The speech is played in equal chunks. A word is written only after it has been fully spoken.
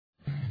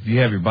If you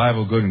have your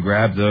Bible, go ahead and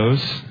grab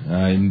those.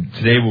 And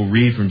today we'll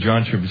read from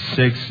John chapter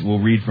 6. We'll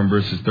read from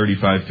verses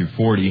 35 through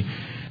 40.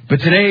 But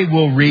today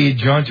we'll read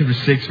John chapter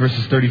 6,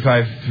 verses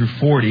 35 through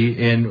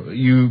 40. And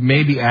you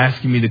may be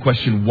asking me the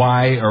question,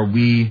 why are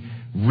we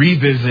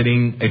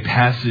revisiting a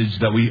passage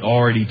that we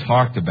already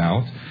talked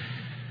about?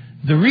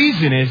 The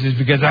reason is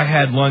because I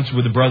had lunch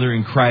with a brother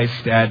in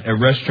Christ at a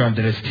restaurant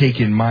that has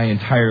taken my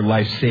entire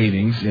life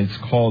savings. It's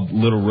called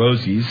Little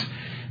Rosie's.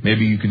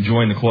 Maybe you can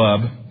join the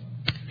club.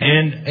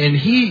 And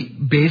he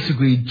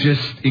basically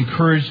just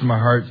encouraged my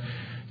heart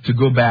to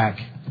go back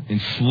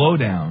and slow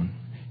down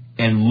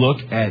and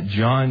look at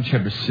John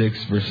chapter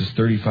 6, verses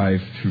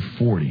 35 through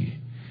 40.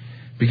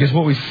 Because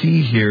what we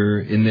see here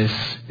in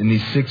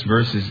these 6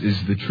 verses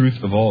is the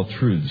truth of all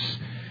truths.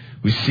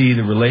 We see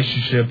the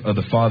relationship of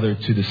the Father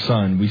to the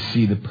Son. We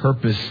see the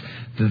purpose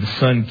that the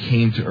Son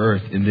came to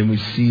earth. And then we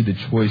see the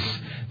choice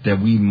that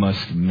we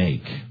must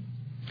make.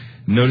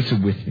 Notice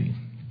it with me.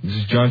 This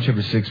is John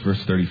chapter 6,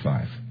 verse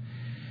 35.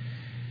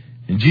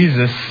 And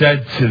Jesus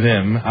said to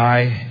them, I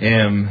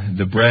am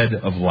the bread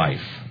of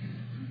life.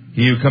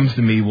 He who comes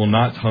to me will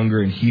not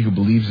hunger, and he who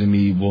believes in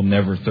me will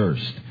never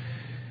thirst.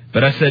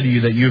 But I said to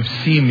you that you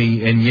have seen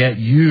me, and yet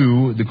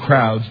you, the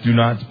crowds, do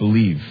not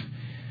believe.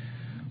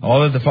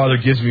 All that the Father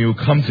gives me will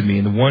come to me,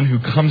 and the one who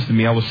comes to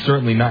me I will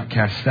certainly not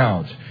cast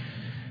out.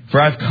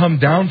 For I have come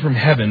down from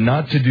heaven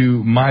not to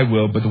do my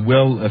will, but the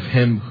will of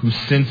him who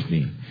sent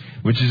me,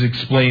 which is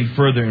explained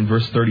further in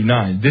verse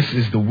 39. This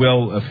is the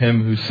will of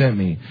him who sent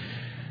me,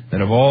 that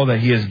of all that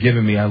he has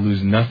given me I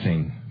lose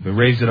nothing, but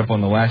raise it up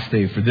on the last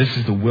day. For this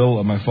is the will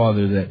of my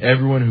Father, that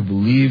everyone who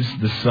believes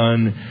the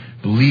Son,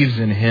 believes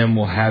in him,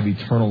 will have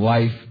eternal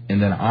life,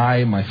 and that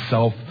I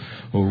myself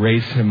will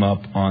raise him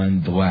up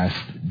on the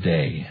last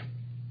day.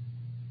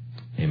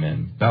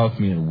 Amen. Bow with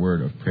me in a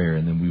word of prayer,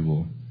 and then we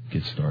will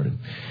get started.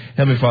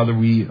 Heavenly Father,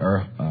 we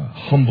are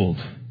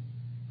humbled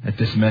at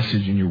this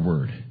message in your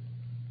word,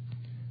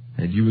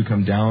 that you would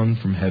come down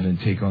from heaven,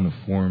 take on the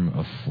form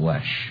of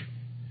flesh,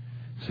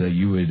 so that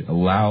you would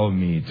allow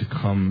me to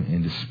come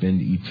and to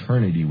spend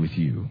eternity with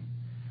you.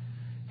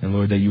 And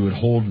Lord, that you would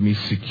hold me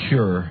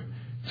secure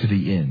to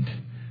the end.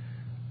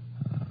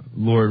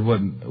 Lord,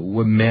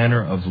 what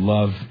manner of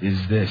love is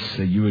this,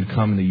 that you would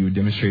come and that you would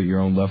demonstrate your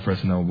own love for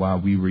us, and that while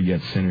we were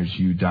yet sinners,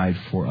 you died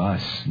for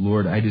us.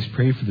 Lord, I just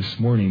pray for this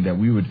morning that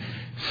we would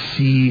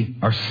see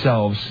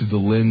ourselves through the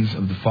lens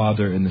of the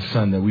Father and the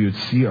Son, that we would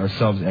see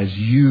ourselves as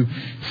you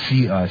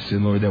see us,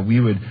 and Lord, that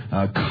we would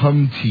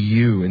come to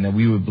you, and that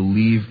we would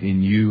believe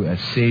in you as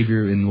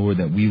Savior, and Lord,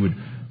 that we would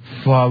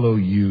follow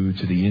you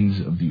to the ends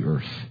of the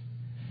earth.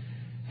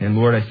 And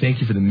Lord, I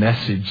thank you for the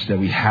message that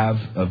we have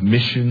of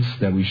missions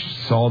that we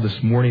saw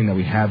this morning, that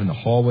we have in the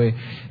hallway.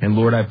 And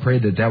Lord, I pray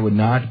that that would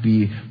not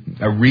be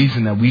a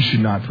reason that we should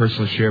not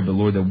personally share, but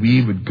Lord, that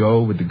we would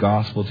go with the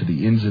gospel to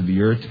the ends of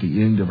the earth, to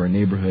the end of our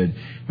neighborhood,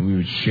 and we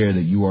would share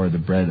that you are the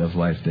bread of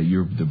life, that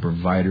you're the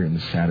provider and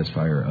the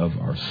satisfier of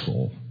our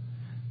soul.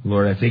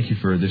 Lord, I thank you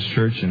for this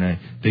church, and I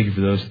thank you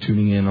for those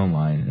tuning in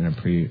online, and I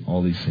pray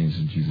all these things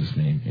in Jesus'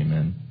 name.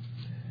 Amen.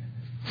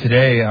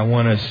 Today, I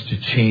want us to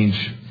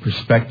change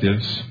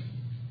perspectives.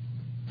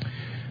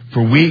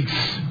 For weeks,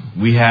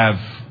 we have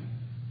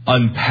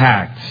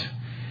unpacked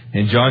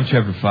in John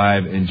chapter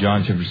 5 and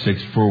John chapter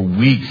 6. For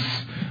weeks,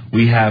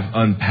 we have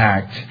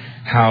unpacked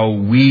how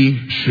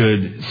we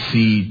should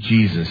see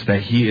Jesus,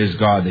 that he is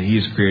God, that he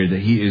is creator,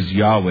 that he is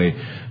Yahweh.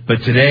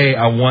 But today,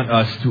 I want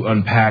us to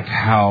unpack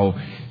how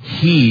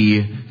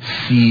he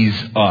sees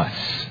us.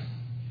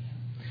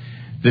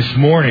 This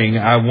morning,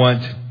 I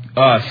want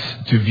us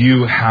to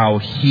view how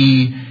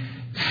he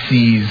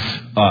sees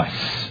us,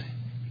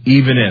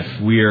 even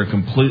if we are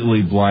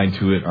completely blind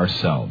to it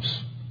ourselves.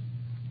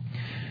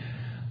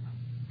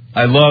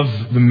 I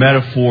love the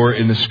metaphor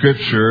in the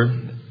scripture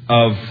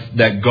of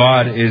that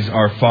God is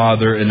our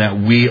Father and that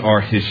we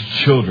are his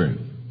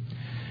children.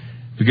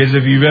 Because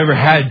if you've ever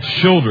had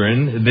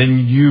children,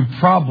 then you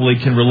probably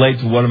can relate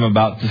to what I'm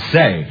about to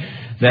say.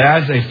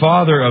 That as a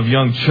father of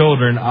young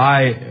children,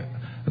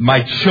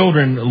 my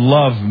children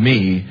love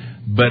me,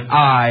 but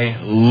I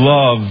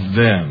love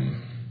them.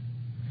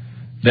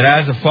 That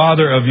as a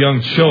father of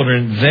young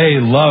children, they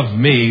love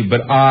me,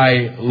 but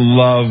I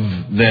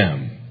love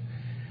them.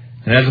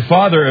 And as a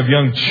father of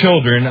young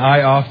children,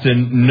 I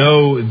often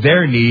know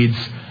their needs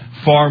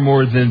far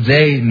more than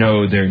they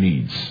know their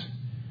needs.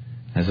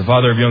 As a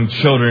father of young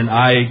children,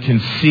 I can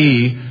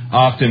see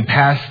often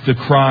past the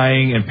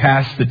crying and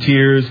past the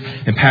tears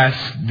and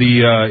past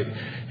the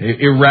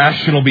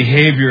irrational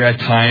behavior at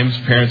times.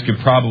 Parents could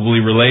probably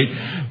relate.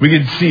 We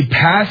can see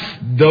past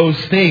those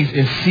things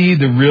and see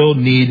the real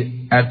need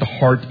at the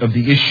heart of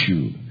the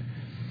issue.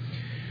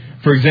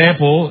 For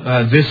example,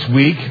 this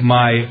week,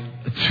 my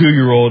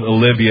 2-year-old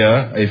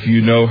Olivia, if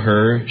you know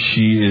her,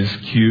 she is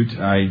cute.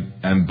 I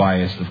am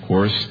biased, of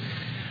course.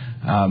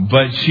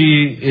 But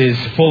she is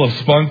full of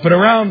spunk. But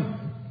around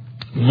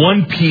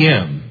 1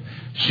 p.m.,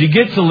 she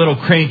gets a little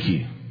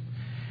cranky.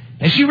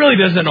 And she really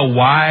doesn't know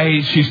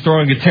why she's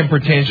throwing a temper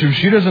tantrum.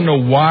 She doesn't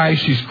know why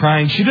she's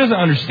crying. She doesn't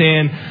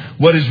understand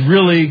what is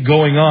really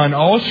going on.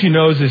 All she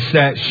knows is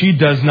that she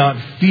does not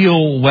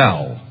feel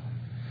well.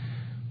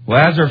 Well,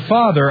 as her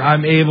father,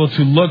 I'm able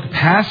to look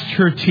past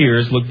her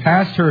tears, look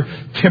past her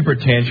temper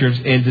tantrums,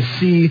 and to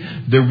see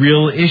the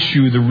real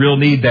issue, the real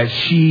need, that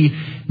she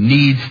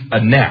needs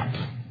a nap.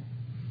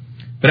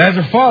 But as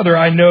her father,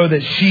 I know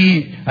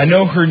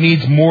her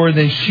needs more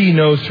than she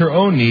knows her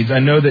own needs. I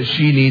know that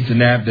she needs a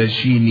nap, that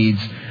she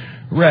needs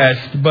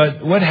rest.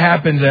 But what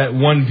happens at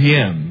 1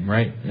 p.m.,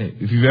 right?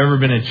 If you've ever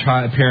been a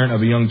parent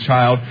of a young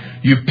child,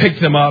 you pick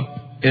them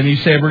up and you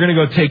say, we're going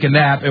to go take a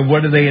nap. And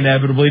what do they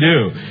inevitably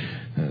do?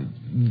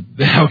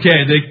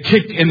 Okay, they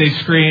kick and they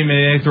scream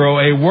and they throw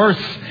a worse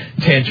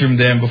tantrum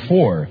than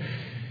before.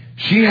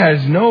 She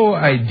has no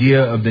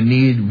idea of the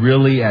need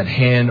really at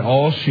hand.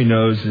 All she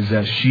knows is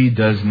that she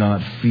does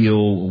not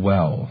feel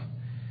well.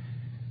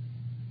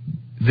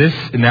 This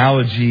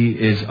analogy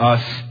is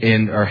us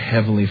and our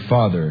Heavenly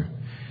Father.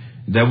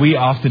 That we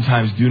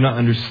oftentimes do not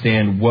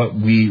understand what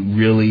we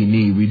really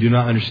need. We do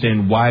not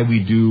understand why we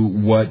do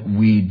what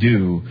we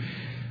do.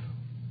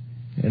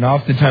 And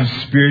oftentimes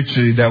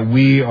spiritually that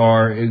we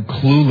are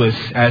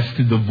clueless as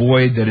to the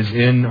void that is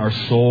in our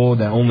soul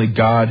that only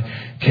God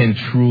can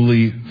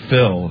truly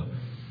fill.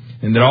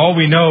 And that all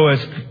we know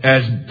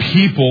as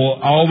people,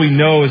 all we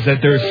know is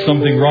that there is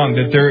something wrong,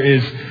 that there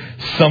is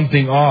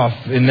something off.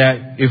 And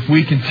that if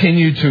we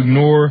continue to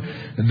ignore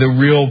the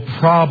real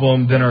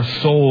problem, then our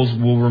souls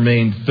will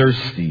remain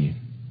thirsty.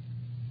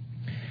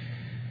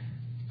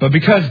 But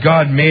because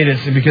God made us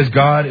and because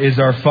God is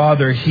our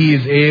Father, He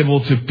is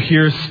able to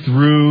pierce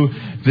through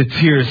the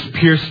tears,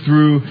 pierce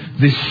through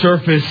the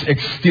surface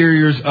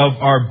exteriors of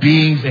our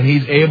beings, and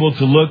He's able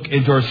to look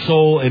into our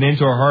soul and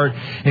into our heart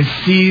and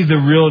see the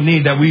real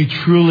need, that we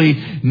truly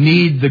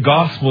need the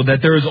gospel,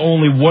 that there is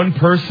only one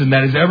person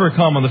that has ever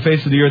come on the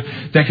face of the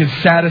earth that can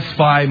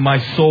satisfy my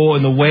soul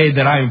in the way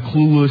that I am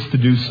clueless to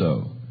do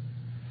so.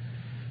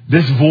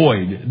 This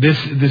void,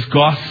 this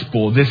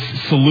gospel, this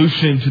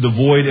solution to the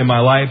void in my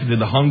life, to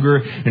the hunger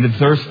and the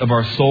thirst of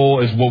our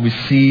soul is what we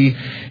see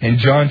in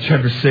John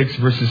chapter 6,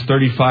 verses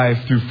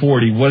 35 through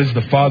 40. What is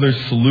the Father's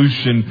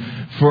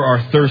solution for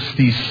our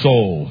thirsty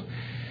soul?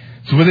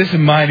 So with this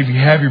in mind, if you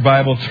have your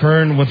Bible,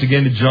 turn once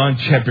again to John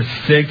chapter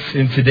 6.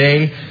 And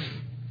today,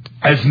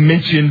 as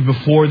mentioned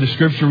before the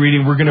scripture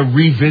reading, we're going to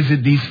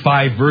revisit these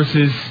 5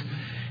 verses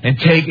and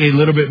take a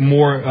little bit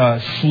more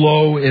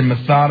slow and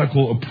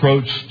methodical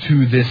approach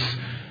to this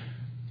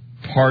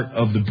part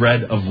of the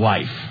bread of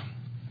life.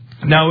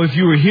 Now, if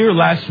you were here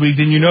last week,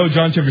 then you know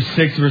John chapter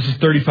 6, verses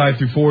 35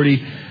 through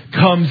 40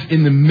 comes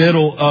in the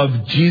middle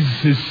of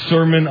Jesus'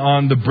 sermon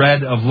on the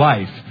bread of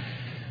life.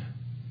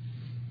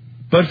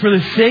 But for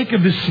the sake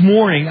of this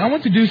morning, I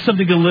want to do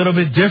something a little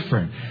bit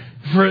different.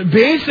 For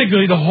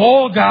basically the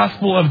whole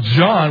Gospel of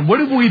John, what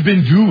have we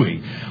been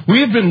doing? We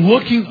have been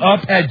looking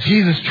up at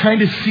Jesus, trying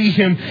to see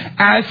Him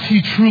as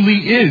He truly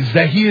is.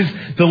 That He is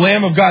the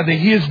Lamb of God, that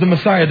He is the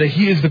Messiah, that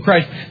He is the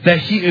Christ, that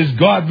He is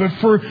God. But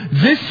for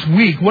this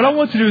week, what I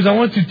want to do is I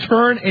want to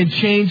turn and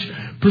change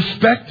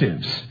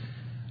perspectives.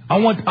 I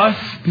want us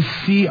to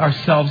see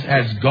ourselves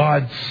as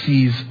God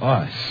sees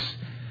us.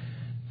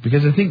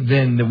 Because I think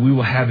then that we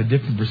will have a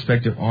different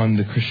perspective on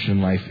the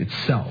Christian life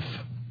itself.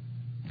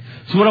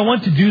 So what I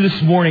want to do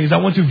this morning is I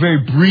want to very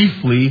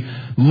briefly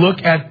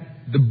look at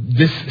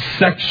this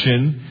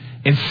section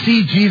and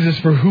see Jesus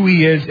for who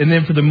He is. And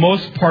then for the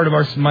most part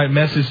of my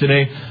message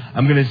today,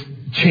 I'm going to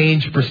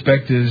change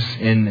perspectives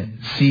and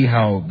see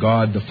how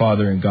God the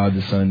Father and God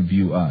the Son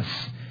view us.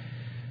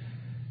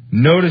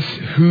 Notice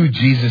who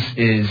Jesus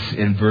is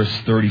in verse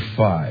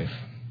 35.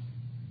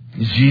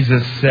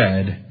 Jesus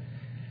said,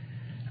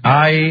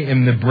 I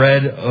am the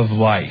bread of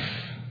life.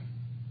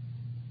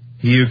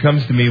 He who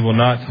comes to me will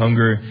not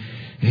hunger.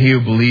 He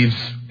who believes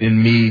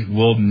in me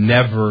will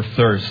never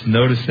thirst.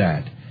 Notice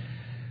that.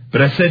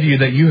 But I said to you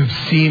that you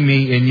have seen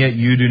me and yet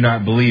you do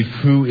not believe.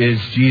 Who is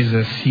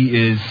Jesus? He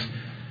is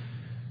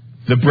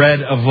the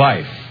bread of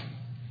life.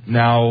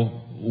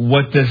 Now,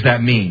 what does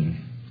that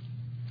mean?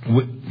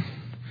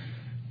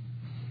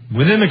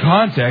 Within the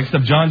context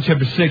of John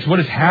chapter 6, what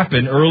has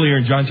happened earlier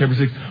in John chapter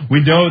 6,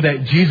 we know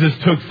that Jesus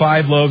took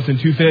 5 loaves and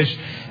 2 fish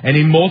and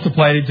He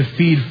multiplied it to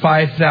feed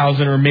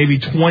 5,000 or maybe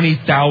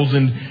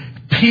 20,000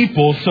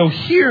 people. So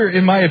here,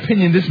 in my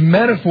opinion, this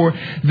metaphor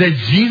that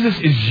Jesus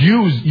is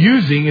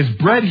using as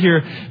bread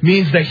here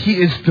means that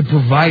He is the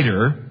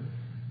provider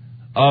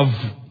of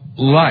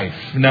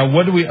life. Now,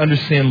 what do we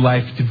understand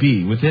life to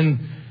be? Within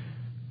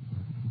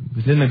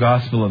the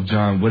Gospel of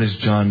John, what does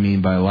John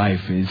mean by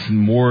life? It's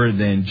more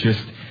than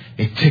just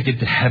a ticket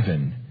to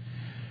heaven.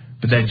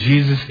 But that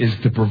Jesus is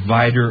the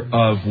provider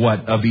of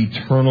what? Of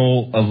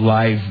eternal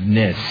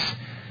aliveness.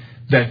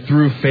 That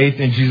through faith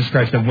in Jesus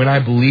Christ, that when I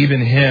believe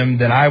in Him,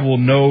 that I will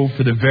know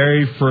for the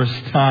very first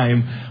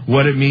time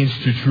what it means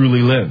to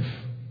truly live.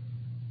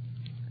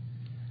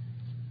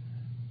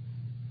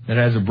 that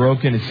as a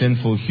broken and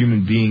sinful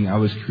human being, I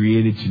was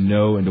created to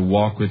know and to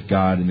walk with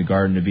God in the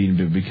Garden of Eden.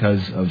 But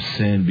because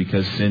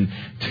sin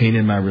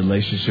tainted my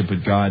relationship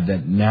with God,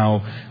 that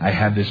now I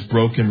have this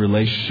broken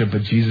relationship.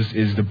 But Jesus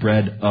is the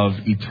bread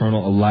of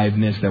eternal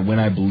aliveness, that when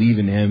I believe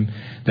in Him,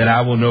 that I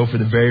will know for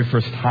the very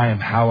first time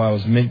how I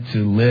was meant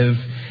to live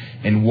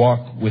and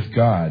walk with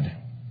God.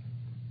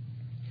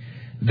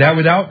 That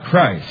without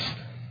Christ,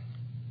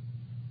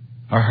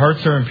 our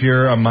hearts are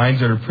impure, our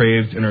minds are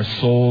depraved, and our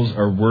souls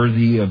are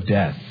worthy of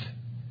death.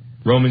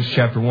 Romans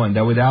chapter 1,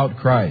 that without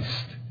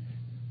Christ,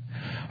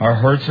 our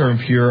hearts are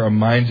impure, our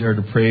minds are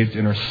depraved,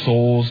 and our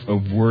souls are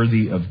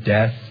worthy of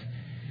death.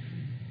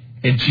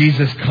 And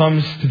Jesus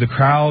comes to the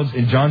crowds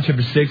in John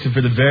chapter 6, and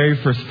for the very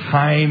first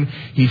time,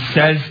 He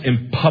says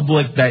in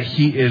public that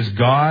He is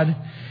God,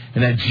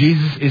 and that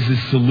Jesus is the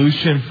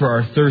solution for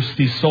our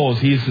thirsty souls.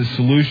 He is the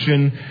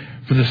solution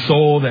for the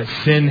soul that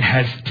sin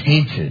has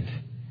tainted.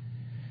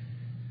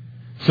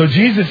 So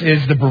Jesus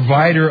is the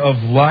provider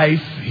of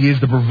life. He is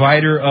the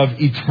provider of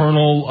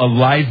eternal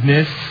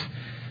aliveness.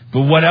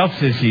 But what else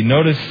is He?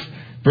 Notice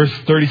verse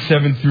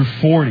 37 through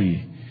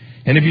 40.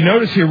 And if you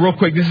notice here real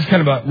quick, this is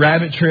kind of a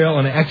rabbit trail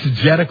on an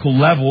exegetical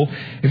level.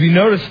 If you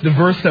notice, the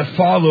verse that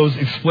follows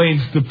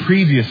explains the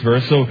previous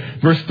verse. So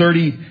verse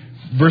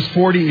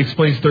 40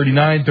 explains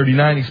 39,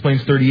 39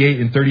 explains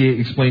 38, and 38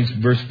 explains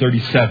verse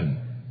 37.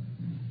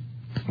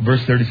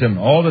 Verse 37,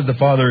 all that the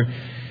Father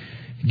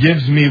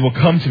gives me will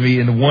come to me,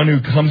 and the one who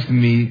comes to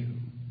me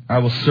I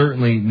will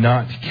certainly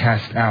not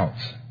cast out.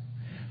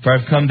 For I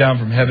have come down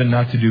from heaven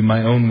not to do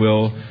my own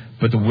will,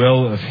 but the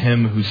will of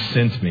Him who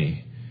sent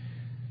me.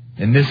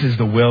 And this is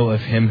the will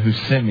of Him who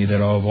sent me, that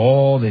of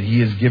all that He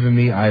has given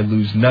me I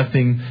lose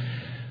nothing,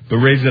 but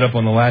raise it up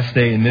on the last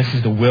day. And this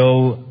is the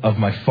will of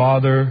my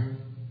Father,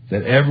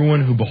 that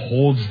everyone who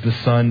beholds the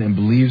Son and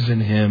believes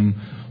in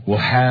Him will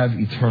have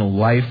eternal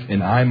life,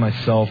 and I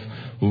myself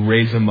will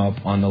raise him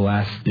up on the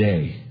last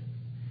day.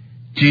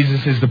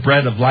 Jesus is the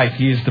bread of life.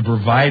 He is the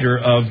provider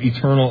of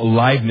eternal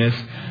aliveness.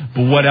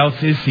 But what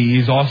else is He?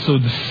 He's also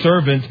the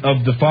servant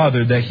of the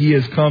Father, that He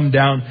has come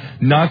down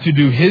not to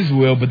do His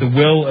will, but the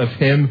will of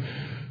Him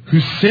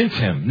who sent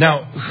Him.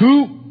 Now,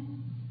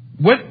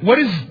 what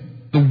is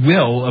the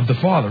will of the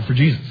Father for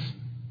Jesus?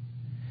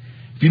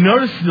 If you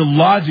notice the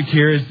logic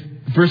here is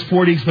verse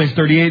 40 explains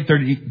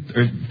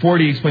 38,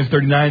 40 explains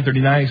 39,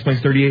 39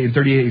 explains 38, and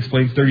 38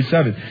 explains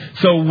 37.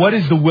 So what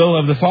is the will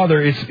of the Father?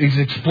 It's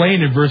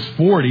explained in verse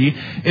 40.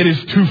 It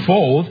is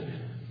twofold,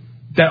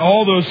 that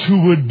all those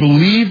who would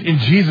believe in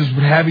Jesus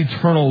would have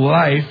eternal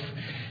life.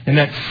 And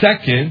that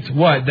second,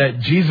 that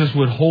Jesus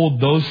would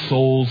hold those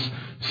souls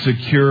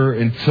secure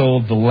until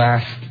the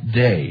last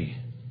day.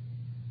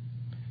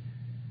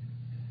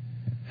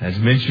 As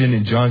mentioned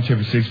in John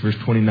chapter 6, verse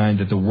 29,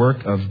 that the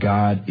work of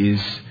God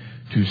is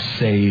to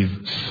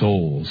save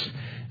souls,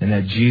 and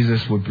that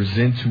Jesus would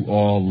present to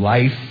all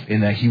life,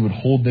 and that He would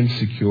hold them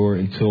secure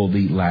until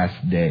the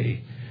last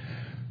day.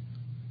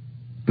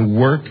 The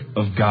work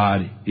of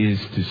God is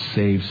to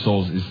save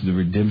souls, is the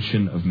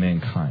redemption of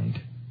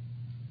mankind.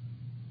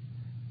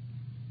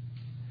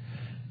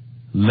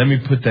 Let me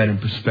put that in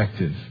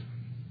perspective.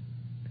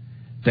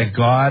 That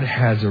God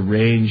has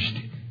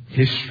arranged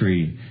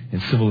history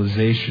and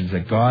civilizations,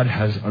 that God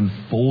has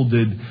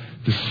unfolded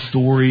the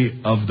story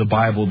of the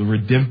Bible, the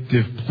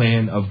redemptive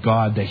plan of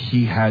God that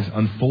He has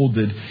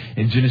unfolded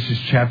in Genesis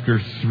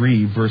chapter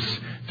 3, verse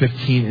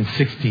 15 and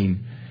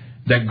 16.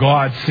 That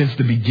God, since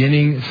the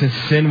beginning, since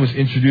sin was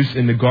introduced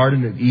in the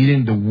Garden of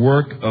Eden, the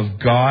work of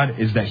God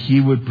is that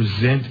He would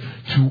present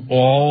to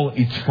all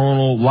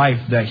eternal life,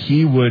 that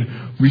He would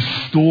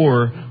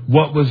restore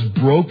what was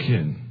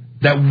broken,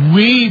 that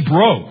we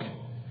broke.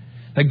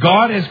 That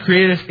God has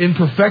created us in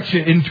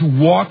perfection and to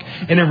walk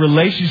in a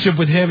relationship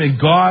with Him. And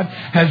God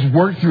has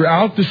worked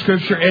throughout the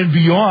Scripture and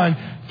beyond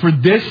for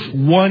this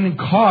one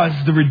cause,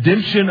 the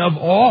redemption of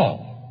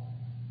all.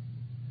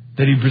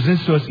 That He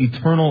presents to us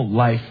eternal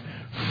life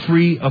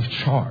free of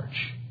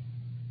charge.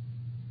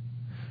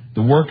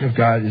 The work of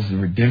God is the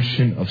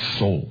redemption of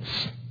souls.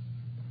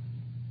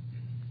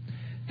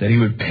 That He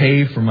would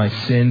pay for my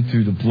sin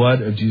through the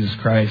blood of Jesus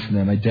Christ, and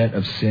that my debt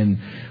of sin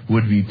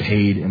would be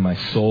paid, and my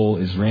soul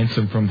is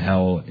ransomed from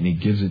hell, and He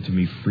gives it to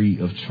me free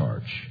of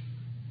charge.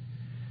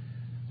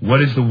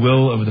 What is the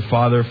will of the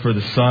Father for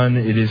the Son?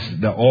 It is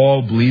that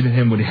all believe in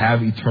Him would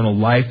have eternal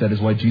life. That is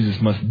why Jesus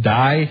must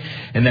die,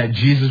 and that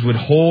Jesus would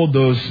hold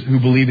those who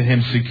believe in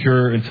Him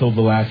secure until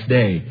the last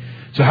day.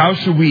 So how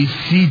should we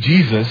see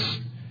Jesus?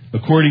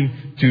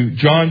 According to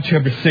John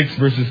chapter 6,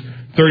 verses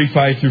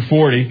 35 through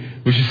 40,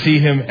 we should see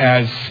Him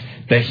as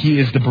that He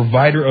is the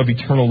provider of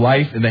eternal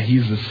life, and that He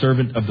is the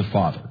servant of the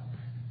Father.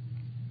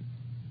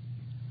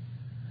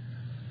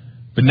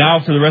 But now,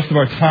 for the rest of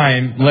our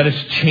time, let us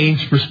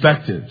change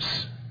perspectives.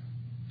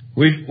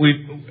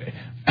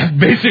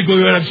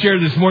 Basically, what I've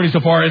shared this morning so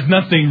far is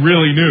nothing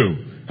really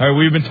new. All right,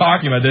 we've been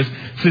talking about this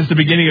since the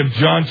beginning of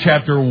John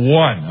chapter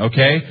 1.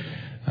 Okay,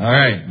 all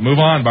right, move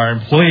on, Byron,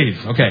 please.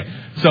 Okay,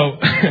 so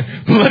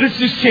let us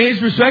just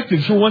change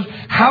perspectives for once.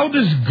 How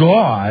does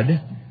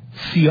God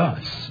see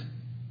us?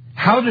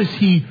 How does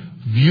he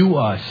view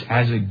us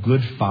as a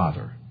good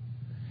father?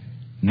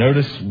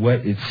 Notice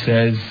what it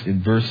says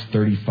in verse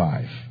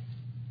 35.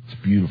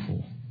 It's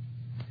beautiful.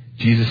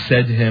 Jesus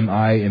said to him,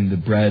 I am the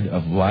bread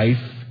of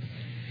life.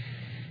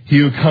 He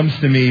who comes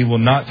to me will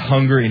not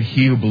hunger, and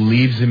he who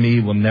believes in me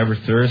will never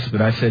thirst.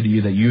 But I said to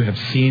you that you have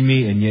seen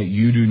me, and yet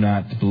you do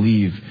not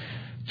believe.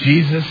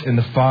 Jesus and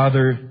the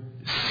Father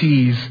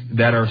sees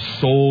that our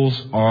souls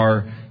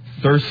are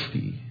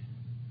thirsty.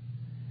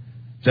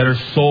 That our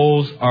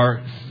souls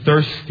are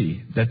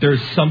thirsty. That there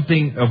is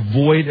something, a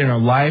void in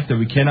our life that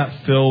we cannot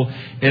fill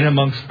in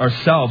amongst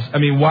ourselves. I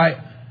mean, why?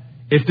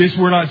 If this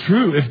were not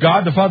true, if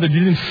God the Father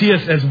didn't see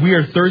us as we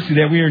are thirsty,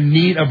 that we are in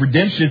need of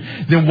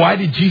redemption, then why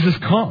did Jesus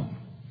come?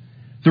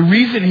 The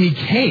reason he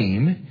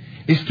came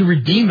is to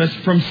redeem us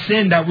from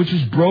sin, that which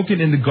was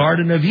broken in the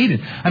Garden of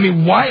Eden. I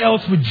mean, why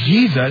else would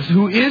Jesus,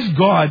 who is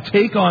God,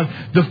 take on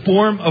the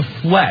form of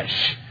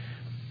flesh?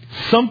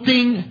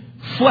 Something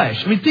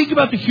flesh. I mean, think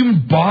about the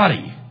human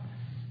body.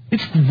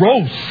 It's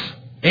gross.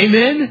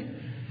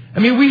 Amen? I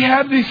mean, we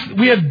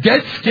have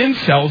dead skin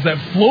cells that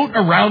float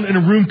around in a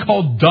room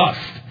called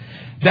dust.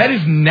 That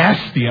is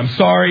nasty. I'm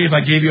sorry if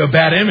I gave you a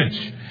bad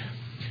image.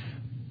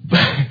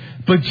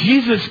 But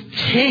Jesus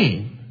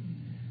came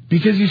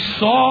because he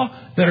saw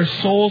that our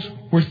souls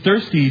were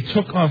thirsty. He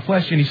took on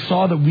flesh and he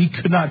saw that we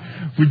could not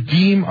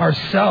redeem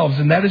ourselves.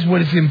 And that is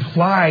what is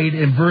implied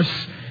in verse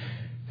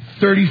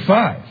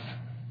 35.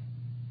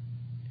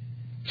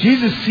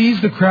 Jesus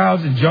sees the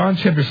crowds in John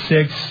chapter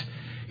 6.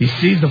 He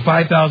sees the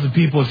 5,000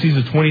 people. He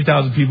sees the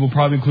 20,000 people,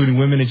 probably including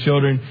women and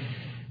children.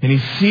 And he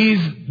sees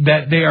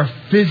that they are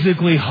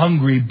physically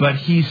hungry, but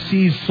he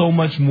sees so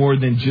much more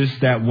than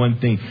just that one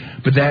thing.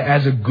 But that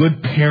as a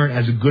good parent,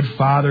 as a good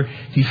father,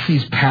 he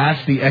sees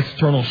past the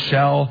external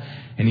shell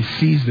and he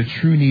sees the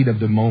true need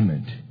of the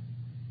moment.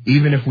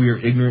 Even if we are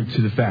ignorant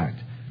to the fact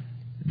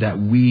that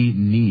we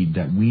need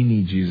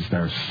Jesus,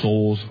 that our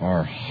souls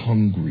are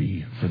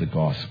hungry for the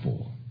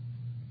gospel.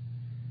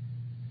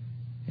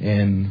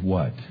 And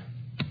what?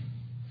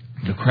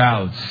 The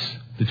crowds,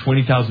 the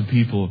 20,000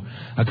 people,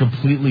 are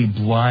completely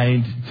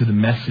blind to the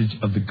message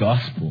of the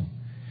gospel.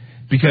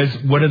 Because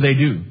what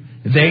do?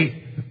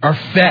 They are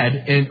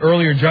fed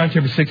earlier in John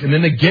chapter 6, and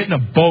then they get in a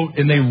boat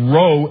and they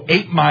row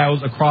 8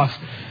 miles across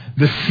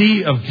the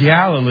Sea of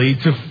Galilee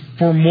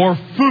for more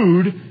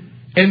food,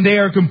 and they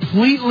are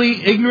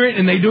completely ignorant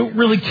and they don't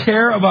really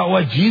care about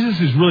what Jesus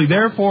is really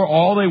there for.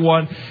 All they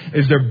want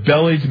is their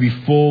belly to be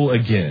full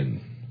again.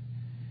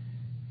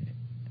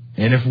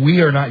 And if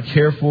we are not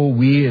careful,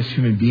 we as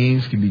human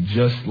beings can be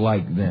just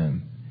like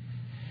them.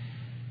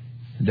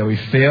 That we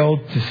fail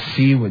to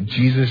see what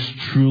Jesus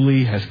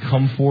truly has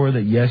come for.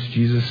 That yes,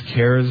 Jesus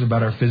cares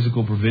about our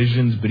physical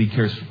provisions, but he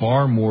cares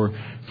far more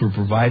for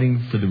providing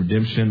for the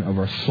redemption of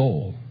our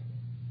soul.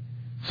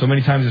 So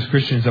many times as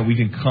Christians that we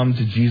can come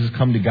to Jesus,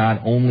 come to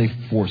God only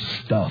for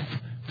stuff,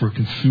 for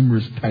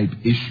consumerist type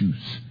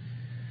issues.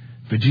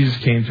 But Jesus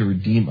came to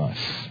redeem us.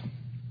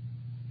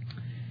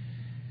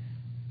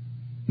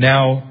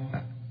 Now,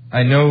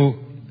 I know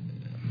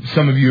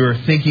some of you are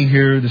thinking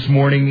here this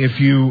morning, if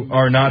you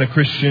are not a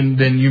Christian,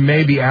 then you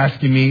may be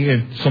asking me,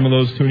 and some of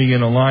those tuning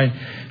in online,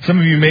 some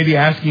of you may be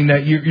asking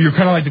that you're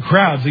kind of like the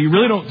crowds, that you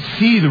really don't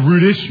see the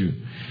root issue.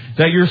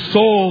 That your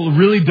soul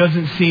really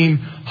doesn't seem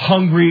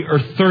hungry or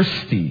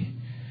thirsty.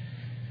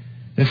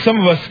 And some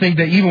of us think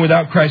that even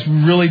without Christ,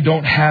 we really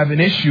don't have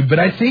an issue. But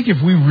I think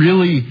if we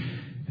really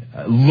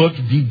look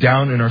deep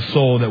down in our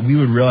soul, that we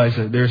would realize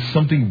that there's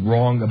something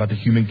wrong about the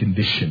human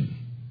condition.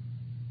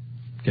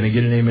 Can I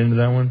get an amen to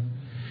that one?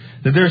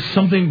 That there's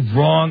something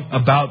wrong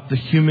about the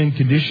human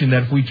condition,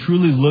 that if we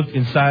truly look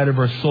inside of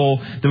our soul,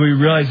 that we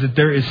realize that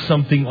there is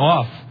something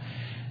off.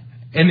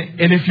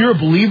 And if you're a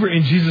believer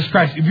in Jesus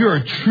Christ, if you're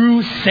a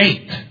true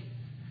saint,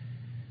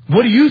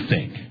 what do you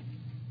think?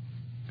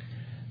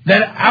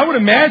 That I would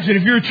imagine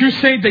if you're a true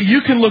saint that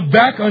you can look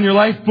back on your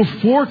life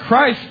before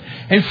Christ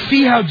and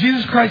see how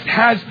Jesus Christ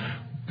has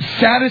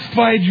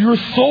satisfied your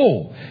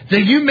soul.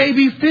 That you may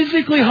be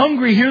physically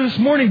hungry here this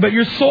morning, but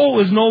your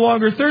soul is no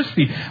longer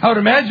thirsty. I would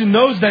imagine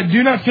those that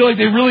do not feel like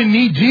they really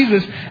need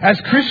Jesus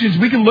as Christians,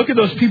 we can look at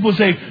those people and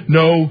say,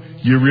 no,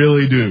 you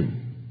really do.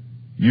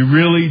 You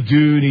really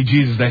do need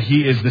Jesus, that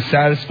he is the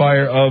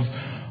satisfier of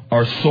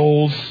our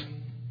souls.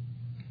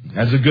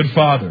 As a good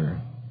father,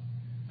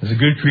 as a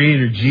good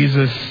creator,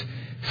 Jesus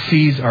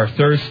sees our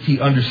thirst. He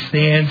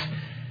understands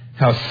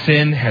how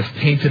sin has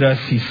tainted us.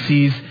 He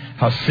sees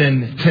how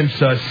sin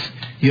tempts us.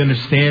 He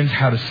understands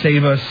how to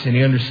save us, and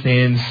he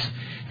understands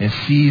and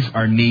sees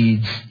our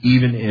needs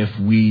even if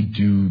we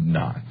do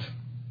not.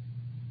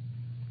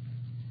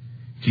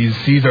 Jesus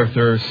sees our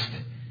thirst,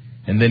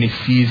 and then he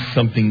sees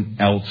something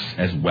else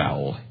as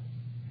well.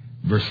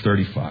 Verse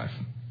 35.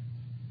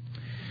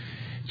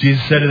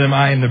 Jesus said to them,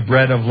 I am the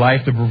bread of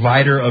life, the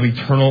provider of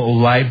eternal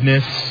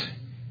aliveness.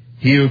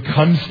 He who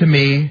comes to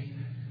me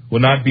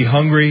will not be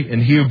hungry,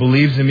 and he who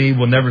believes in me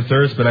will never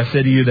thirst. But I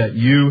say to you that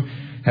you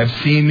have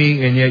seen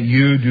me, and yet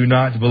you do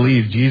not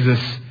believe. Jesus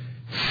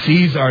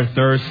sees our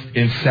thirst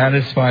and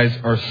satisfies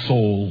our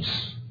souls.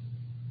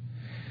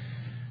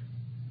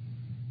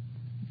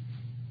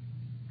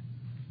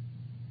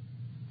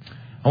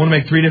 I want to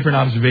make three different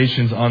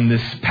observations on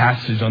this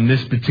passage, on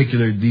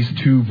these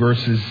two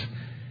verses.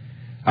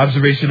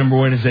 Observation number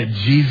one is that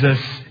Jesus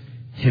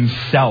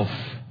himself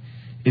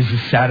is the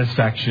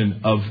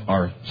satisfaction of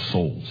our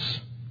souls.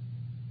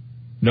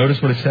 Notice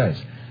what it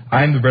says.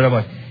 I am the bread of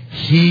life.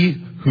 He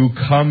who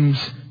comes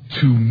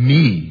to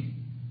me,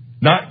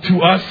 not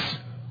to us,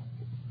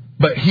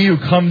 but he who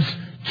comes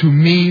to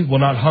me will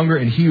not hunger,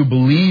 and he who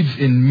believes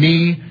in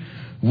me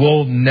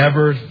will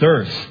never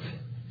thirst.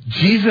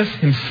 Jesus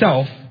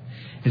himself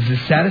is the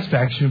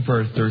satisfaction for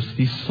our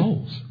thirsty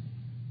souls.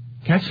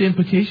 Catch the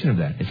implication of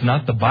that. It's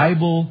not the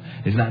Bible.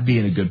 It's not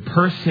being a good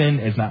person.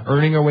 It's not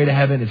earning our way to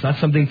heaven. It's not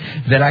something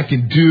that I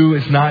can do.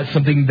 It's not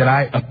something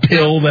a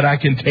pill that I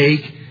can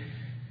take.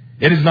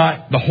 It is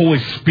not the Holy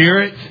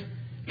Spirit.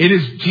 It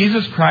is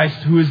Jesus Christ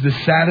who is the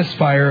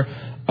satisfier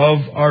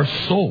of our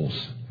souls.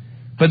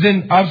 But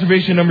then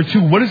observation number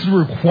two, what is the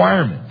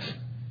requirement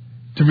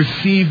to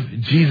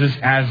receive Jesus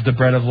as the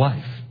bread of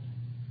life?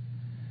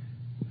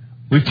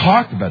 We've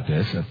talked about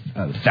this a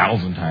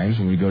 1,000 times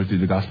when we go through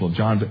the Gospel of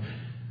John,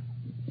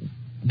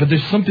 but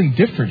there's something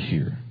different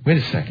here. Wait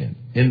a second.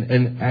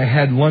 And I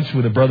had lunch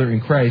with a brother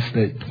in Christ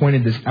that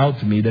pointed this out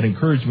to me, that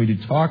encouraged me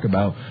to talk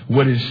about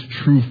what is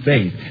true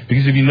faith.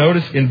 Because if you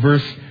notice in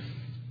verse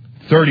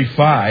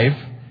 35,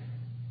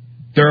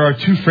 there are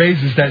two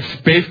phrases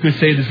that basically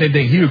say the same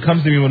thing. He who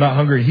comes to me will not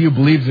hunger, and he who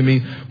believes in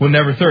me will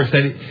never thirst.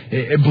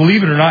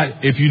 Believe it or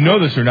not, if you know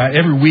this or not,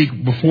 every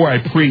week before I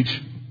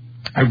preach,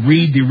 I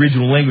read the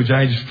original language and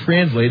I just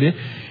translate it.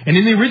 And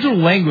in the original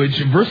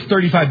language, in verse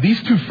 35,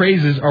 these two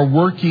phrases are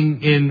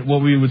working in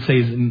what we would say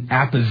is an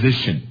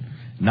apposition.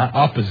 Not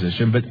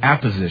opposition, but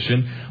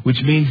apposition, which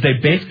means they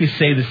basically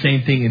say the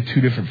same thing in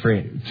two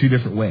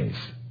different ways.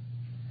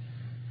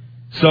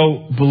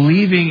 So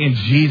believing in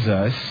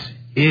Jesus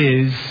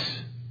is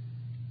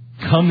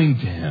coming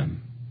to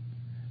him.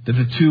 That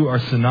the two are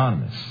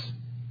synonymous.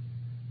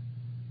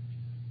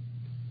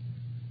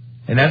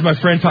 And as my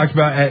friend talked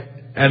about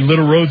at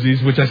Little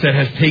Rosie's, which I said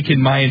has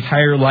taken my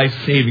entire life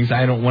savings.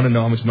 I don't want to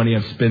know how much money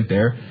I've spent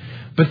there.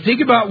 But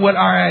think about what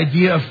our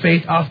idea of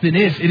faith often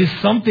is. It is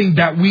something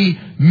that we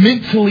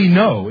mentally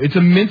know. It's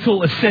a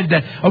mental assent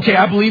that, okay,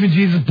 I believe in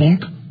Jesus, boom.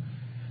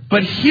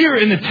 But here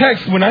in the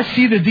text, when I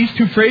see that these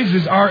two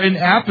phrases are in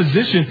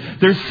apposition,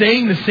 they're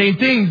saying the same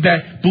thing,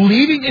 that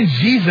believing in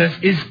Jesus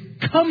is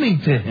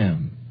coming to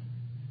him.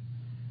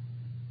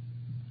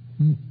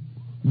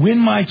 When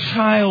my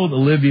child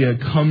Olivia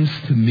comes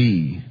to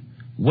me,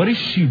 what is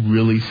she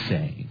really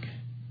saying?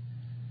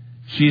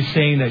 She is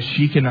saying that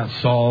she cannot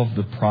solve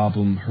the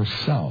problem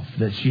herself,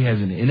 that she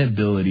has an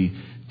inability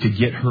to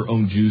get her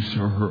own juice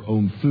or her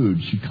own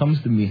food. She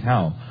comes to me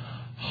how?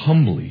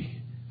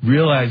 Humbly,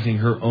 realizing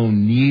her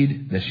own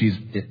need that she's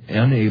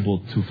unable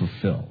to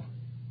fulfill.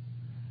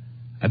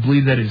 I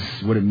believe that is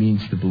what it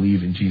means to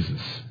believe in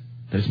Jesus.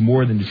 That it's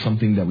more than just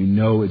something that we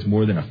know. It's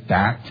more than a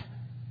fact.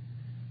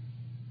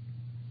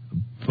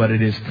 But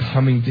it is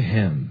coming to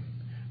him,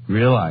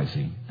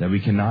 realizing that we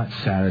cannot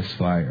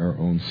satisfy our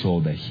own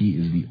soul, that he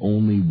is the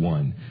only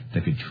one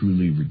that could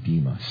truly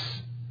redeem us.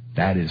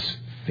 That is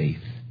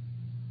faith.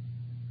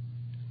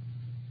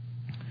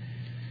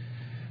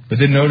 But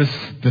then notice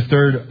the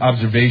third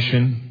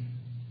observation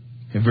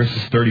in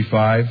verses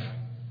 35.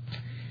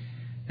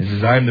 It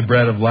says, I am the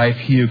bread of life.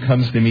 He who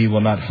comes to me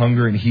will not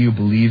hunger, and he who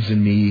believes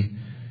in me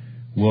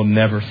will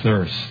never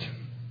thirst.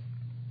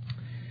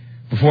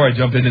 Before I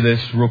jump into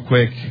this real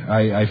quick,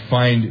 I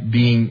find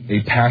being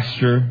a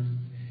pastor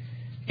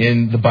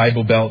in the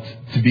Bible Belt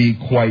to be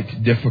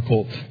quite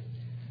difficult.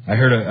 I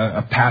heard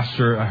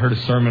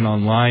a sermon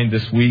online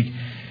this week,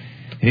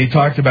 and he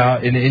talked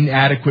about an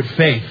inadequate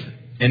faith.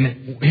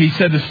 And he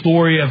said the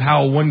story of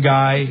how one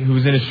guy who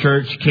was in his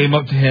church came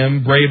up to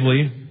him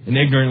bravely and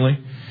ignorantly,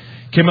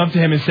 came up to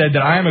him and said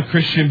that I am a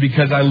Christian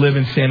because I live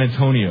in San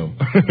Antonio.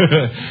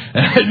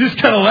 And I just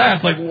kind of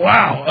laughed like,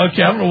 wow,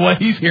 okay, I don't know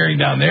what he's hearing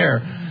down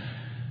there.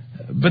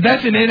 But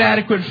that's an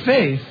inadequate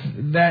faith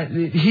that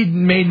he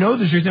may know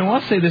the truth. And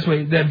I'll say this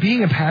way, that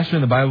being a pastor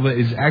in the Bible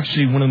is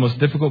actually one of the most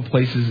difficult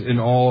places in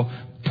all,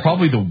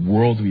 probably the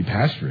world to be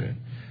pastor in,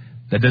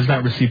 that does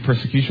not receive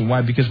persecution.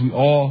 Why? Because we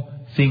all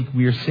think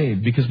we are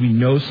saved. Because we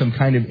know some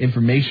kind of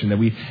information, that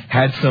we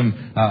had some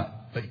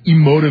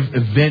emotive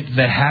event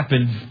that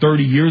happened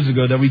 30 years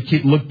ago, that we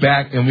look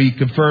back and we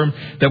confirm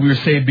that we were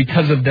saved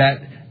because of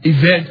that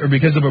event, or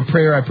because of a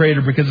prayer I prayed,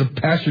 or because a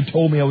pastor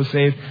told me I was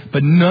saved.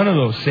 But none of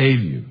those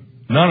save you.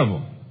 None of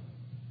them.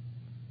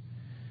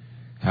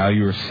 How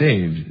you are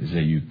saved is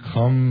that you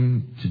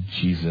come to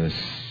Jesus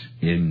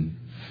in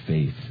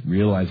faith,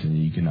 realizing that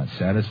you cannot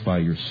satisfy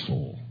your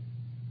soul.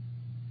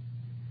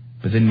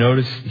 But then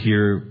notice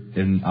here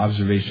in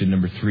observation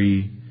number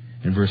 3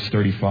 in verse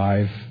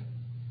 35,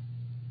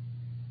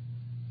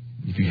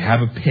 if you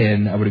have a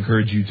pen, I would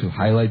encourage you to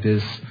highlight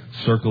this,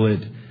 circle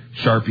it,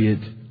 Sharpie it,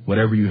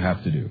 whatever you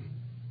have to do.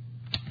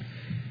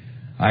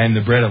 I am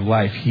the bread of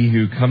life. He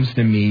who comes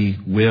to me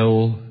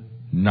will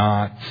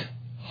not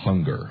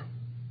hunger,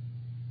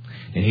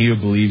 and he who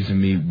believes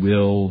in me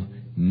will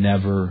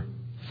never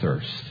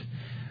thirst.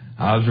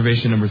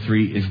 Observation number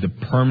 3 is the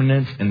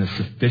permanence and the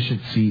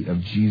sufficiency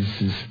of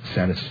Jesus'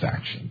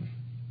 satisfaction.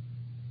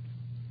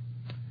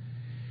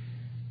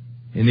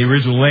 In the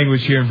original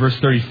language here in verse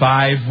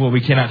 35, what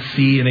we cannot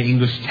see in the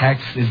English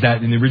text is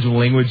that in the original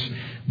language,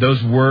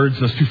 those words,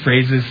 those two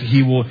phrases, he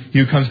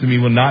who comes to me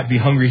will not be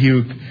hungry, he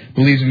who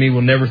believes in me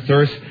will never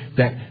thirst,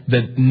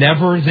 that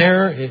never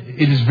there,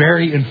 it is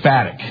very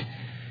emphatic.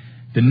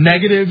 The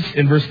negatives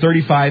in verse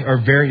 35 are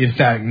very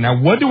emphatic.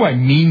 Now, what do I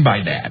mean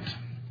by that?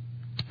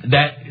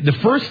 That the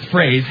first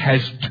phrase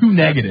has 2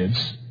 negatives,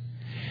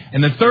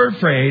 and the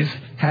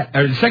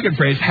second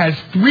phrase has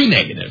 3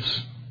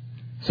 negatives.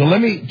 So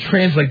let me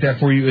translate that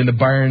for you in the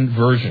Byron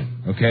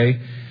version, okay?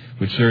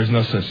 Which there is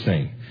no such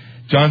thing.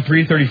 John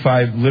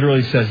 3:35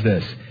 literally says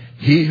this: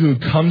 he who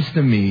comes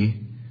to me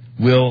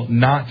will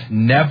not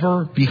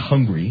never be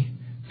hungry.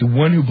 The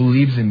one who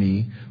believes in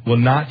me will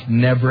not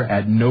never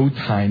at no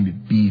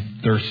time be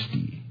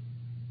thirsty.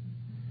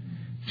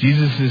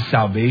 Jesus'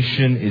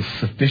 salvation is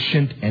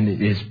sufficient and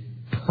it is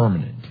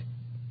permanent.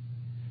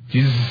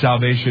 Jesus'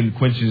 salvation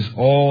quenches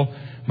all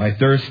my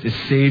thirst. It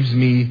saves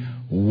me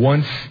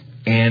once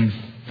and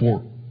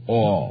for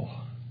all.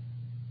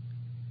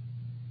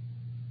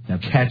 Now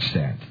catch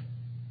that.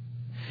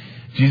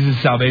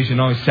 Jesus' salvation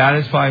not only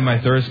satisfies my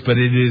thirst, but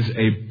it is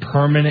a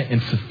permanent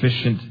and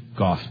sufficient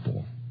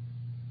gospel.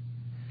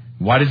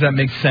 Why does that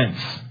make sense?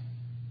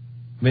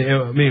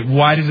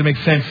 Why does it make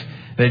sense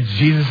that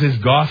Jesus'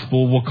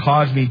 gospel will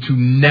cause me to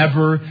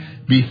never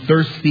be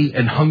thirsty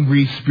and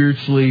hungry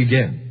spiritually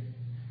again?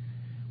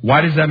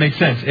 Why does that make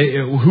sense?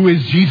 Who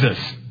is Jesus?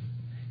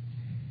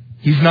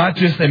 He's not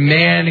just a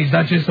man. He's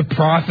not just a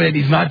prophet.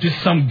 He's not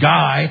just some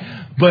guy.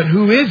 But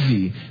who is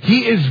he?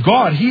 He is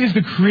God. He is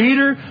the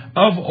creator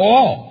of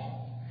all.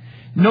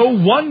 No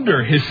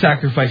wonder his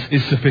sacrifice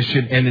is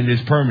sufficient and it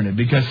is permanent,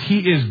 because he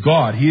is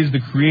God. He is the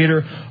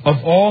creator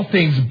of all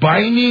things,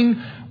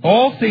 binding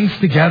all things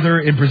together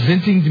and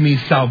presenting to me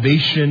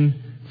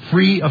salvation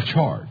free of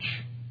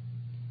charge.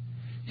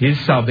 His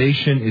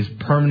salvation is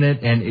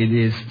permanent and it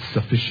is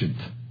sufficient.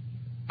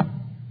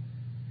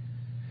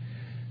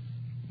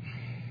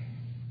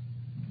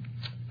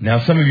 Now,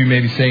 some of you may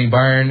be saying,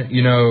 Byron,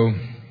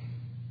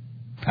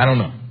 I don't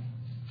know.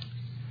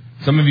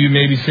 Some of you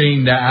may be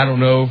saying that, I don't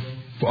know,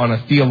 on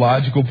a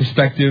theological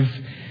perspective,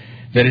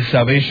 that his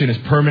salvation is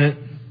permanent.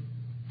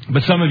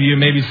 But some of you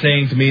may be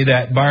saying to me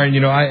that, Byron,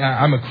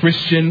 I'm a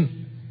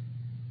Christian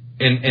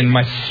and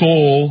my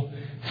soul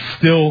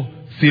still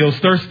feels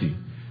thirsty.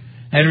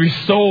 And if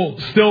your soul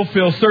still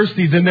feels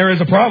thirsty, then there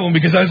is a problem,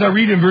 because as I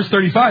read in verse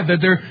 35,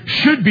 that there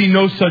should be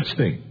no such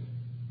thing.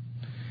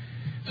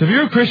 So if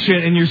you're a Christian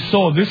and your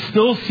soul, there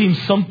still seems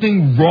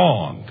something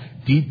wrong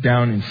deep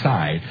down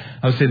inside,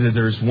 I would say that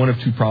there's one of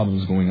 2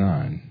 problems going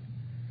on.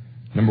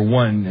 Number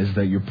 1 is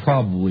that you're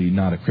probably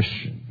not a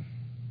Christian.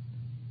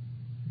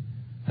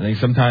 I think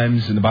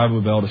sometimes in the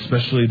Bible Belt,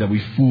 especially, that we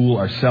fool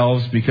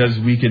ourselves because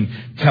we can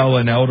tell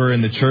an elder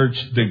in the church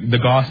the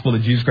gospel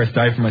that Jesus Christ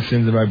died for my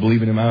sins, that if I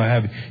believe in him, I will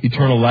have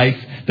eternal life.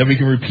 That we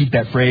can repeat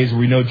that phrase where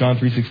we know John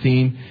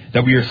 3:16,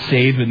 that we are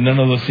saved, but none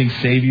of those things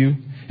save you.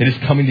 It is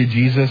coming to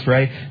Jesus,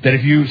 right? That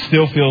if you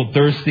still feel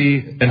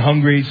thirsty and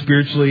hungry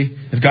spiritually,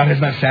 if God has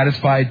not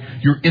satisfied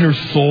your inner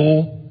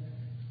soul,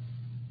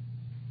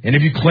 and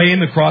if you claim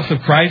the cross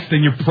of Christ,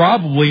 then you're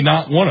probably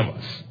not one of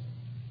us.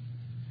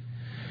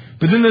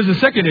 But then there's a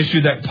second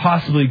issue that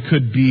possibly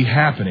could be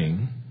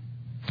happening.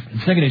 The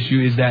second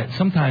issue is that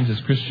sometimes as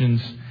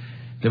Christians,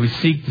 that we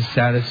seek to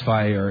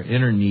satisfy our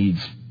inner needs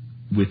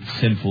with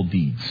sinful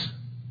deeds.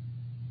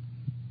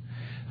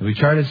 That we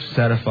try to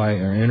satisfy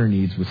our inner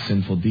needs with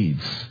sinful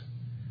deeds,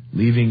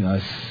 leaving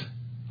us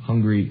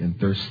hungry and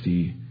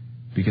thirsty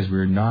because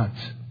we're not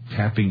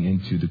tapping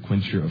into the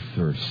quencher of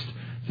thirst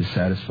to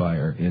satisfy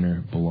our inner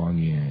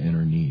belonging and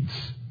inner needs.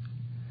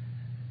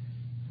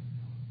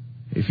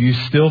 If you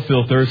still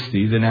feel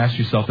thirsty, then ask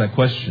yourself that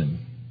question.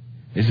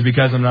 Is it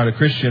because I'm not a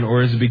Christian,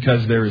 or is it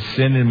because there is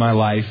sin in my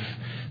life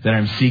that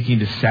I'm seeking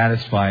to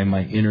satisfy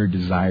my inner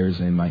desires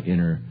and my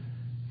inner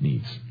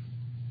needs?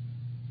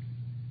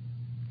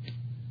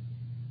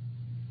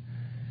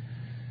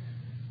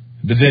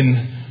 But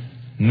then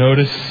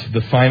notice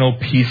the final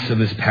piece of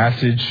this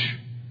passage,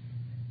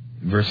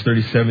 verse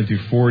 37 through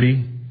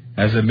 40.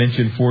 As I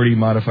mentioned, 40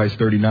 modifies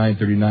 39,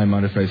 39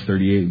 modifies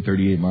 38, and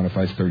 38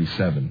 modifies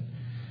 37.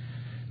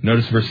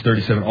 Notice verse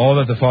 37. All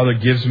that the Father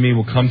gives me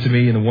will come to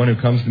me, and the one who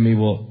comes to me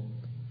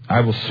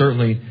I will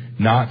certainly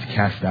not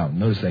cast out.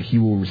 Notice that he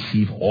will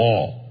receive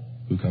all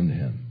who come to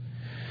him.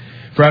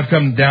 For I've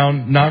come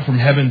down not from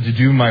heaven to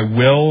do my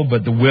will,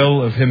 but the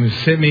will of him who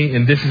sent me.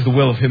 And this is the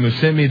will of him who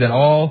sent me, that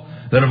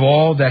of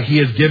all that he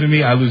has given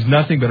me, I lose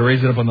nothing, but I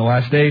raise it up on the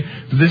last day.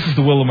 For this is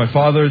the will of my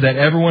Father, that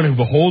everyone who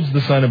beholds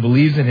the Son and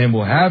believes in him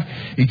will have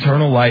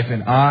eternal life,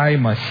 and I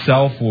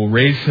myself will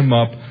raise him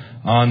up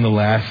on the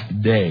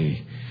last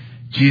day.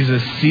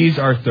 Jesus sees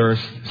our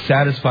thirst,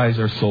 satisfies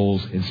our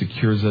souls, and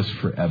secures us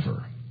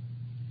forever.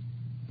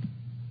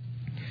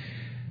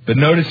 But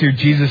notice here,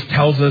 Jesus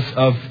tells us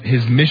of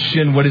his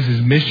mission. What is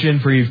his mission?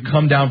 For he's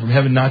come down from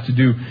heaven not to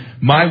do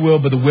my will,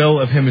 but the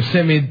will of him who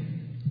sent me.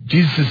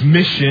 Jesus'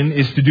 mission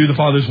is to do the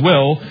Father's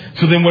will.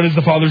 So then what is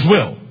the Father's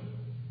will?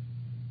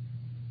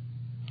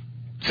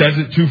 Says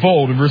it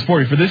twofold in verse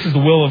 40. For this is the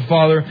will of the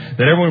Father,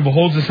 that everyone who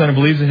beholds the Son and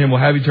believes in him will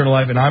have eternal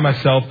life, and I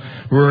myself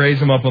will raise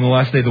him up on the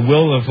last day. The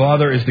will of the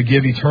Father is to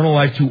give eternal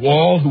life to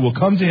all who will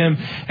come to him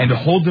and to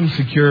hold them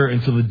secure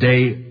until the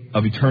day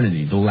of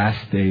eternity, the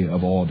last day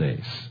of all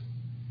days.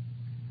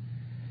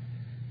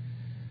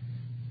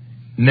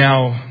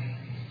 Now,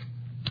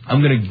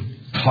 I'm going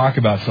to talk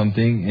about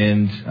something,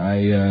 and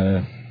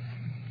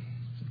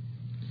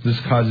this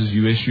causes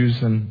you issues,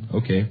 then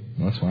okay,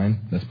 that's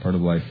fine. That's part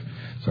of life.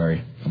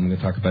 Sorry, I'm going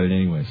to talk about it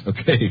anyways.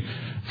 Okay,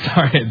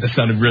 sorry, that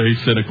sounded really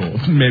cynical.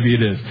 Maybe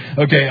it is.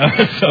 Okay,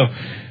 so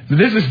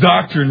there's this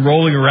doctrine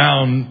rolling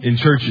around in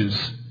churches.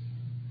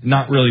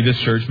 Not really this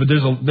church, but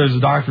there's a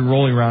doctrine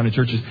rolling around in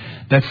churches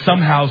that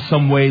somehow,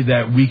 some way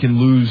that we can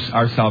lose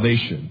our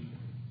salvation.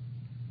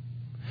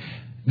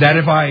 That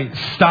if I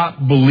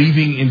stop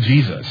believing in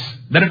Jesus,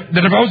 that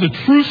if I was a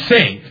true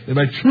saint, if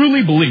I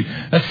truly believe,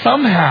 that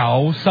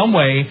somehow, some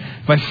way,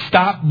 if I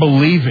stop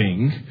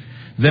believing,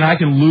 then I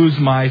can lose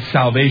my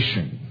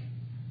salvation.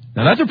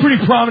 Now that's a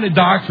pretty prominent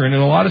doctrine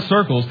in a lot of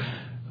circles.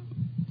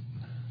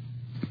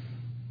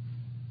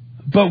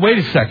 But wait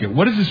a second.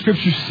 What does the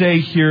Scripture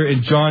say here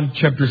in John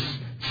chapter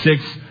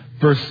 6,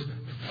 verse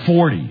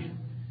 40?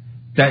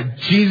 That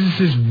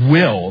Jesus'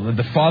 will, that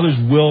the Father's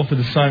will for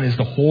the Son is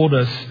to hold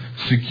us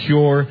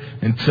secure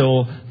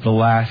until the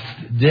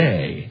last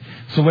day.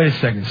 So wait a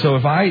second. So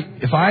if I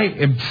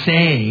am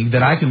saying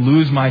that I can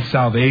lose my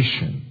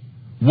salvation,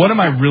 what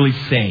am I really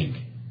saying?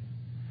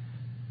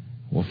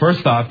 Well,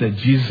 first off, that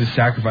Jesus'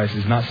 sacrifice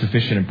is not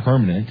sufficient and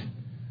permanent.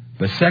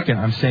 But second,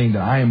 I'm saying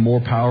that I am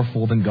more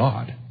powerful than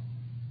God.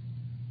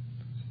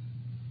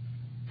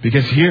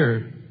 Because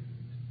here,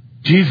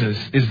 Jesus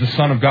is the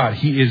Son of God.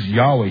 He is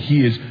Yahweh.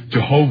 He is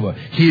Jehovah.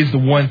 He is the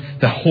one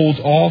that holds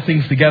all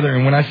things together.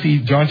 And when I see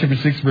John chapter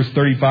 6, verse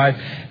 35,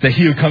 that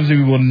he who comes to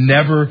me will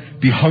never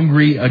be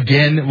hungry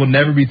again, will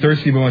never be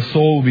thirsty, but my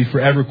soul will be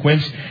forever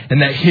quenched.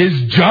 And that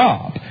his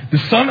job, the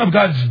Son of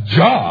God's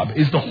job,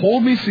 is to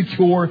hold me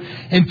secure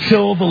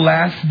until the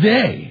last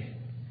day.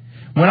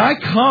 When I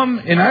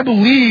come and I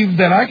believe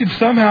that I could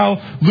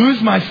somehow lose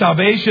my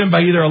salvation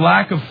by either a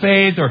lack of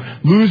faith or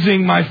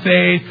losing my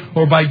faith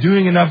or by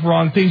doing enough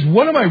wrong things,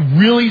 what am I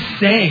really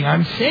saying?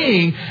 I'm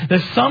saying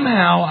that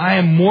somehow I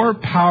am more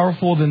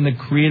powerful than the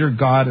Creator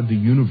God of the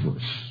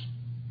universe.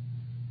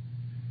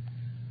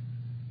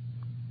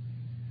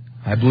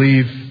 I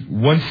believe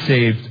once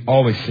saved,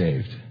 always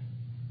saved.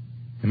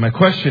 And my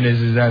question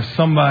is that if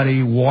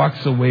somebody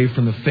walks away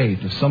from the faith,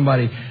 if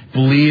somebody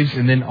believes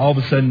and then all of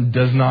a sudden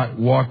does not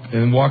walk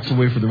and walks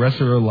away for the rest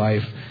of their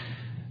life,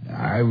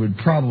 I would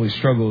probably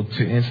struggle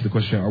to answer the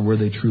question, or were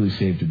they truly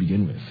saved to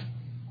begin with?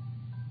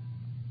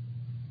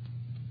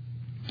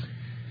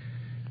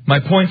 My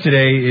point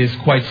today is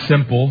quite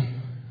simple.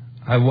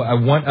 I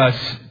want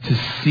us to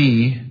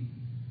see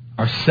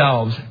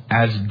ourselves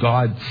as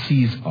God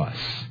sees us.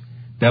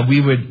 That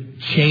we would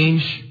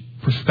change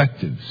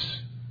perspectives.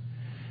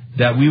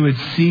 That we would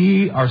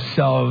see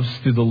ourselves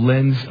through the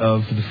lens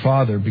of the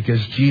Father, because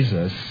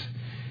Jesus,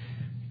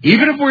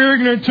 even if we're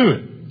ignorant to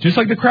it, just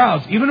like the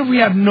crowds, even if we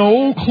have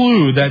no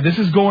clue that this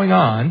is going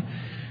on,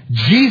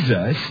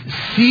 Jesus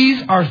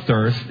sees our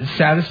thirst,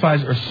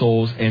 satisfies our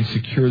souls, and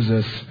secures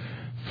us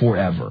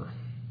forever.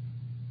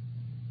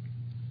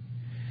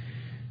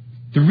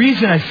 The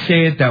reason I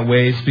say it that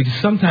way is because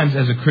sometimes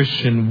as a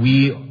Christian,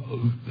 we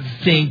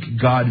think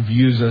God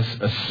views us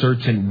a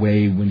certain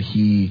way when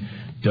He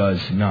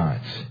does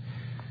not.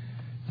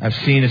 I've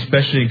seen,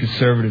 especially in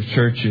conservative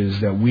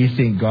churches, that we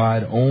think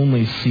God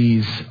only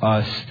sees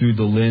us through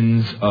the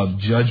lens of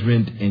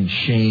judgment and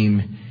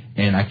shame,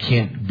 and I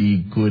can't be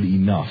good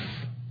enough.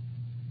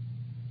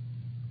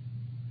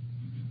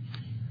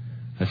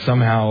 That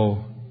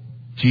somehow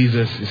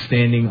Jesus is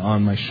standing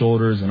on my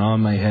shoulders and on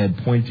my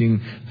head,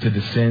 pointing to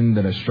the sin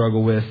that I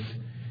struggle with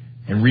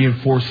and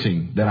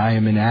reinforcing that I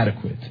am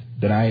inadequate,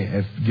 that I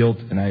have guilt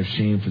and I have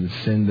shame for the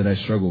sin that I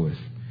struggle with.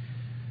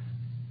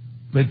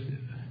 But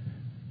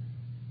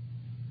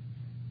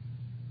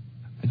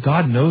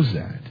God knows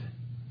that.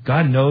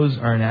 God knows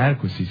our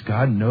inadequacies.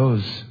 God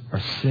knows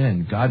our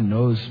sin. God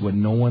knows what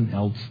no one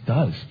else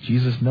does.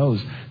 Jesus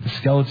knows the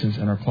skeletons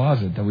in our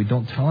closet that we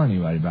don't tell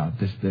anybody about,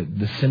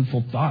 the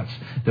sinful thoughts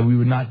that we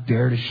would not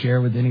dare to share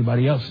with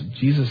anybody else.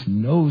 Jesus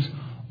knows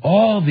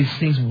all these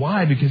things.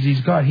 Why? Because He's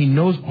God. He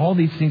knows all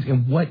these things.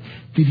 And what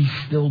did He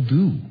still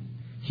do?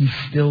 He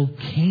still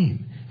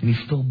came and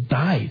He still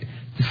died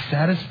to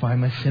satisfy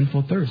my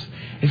sinful thirst.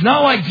 It's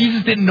not like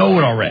Jesus didn't know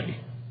it already.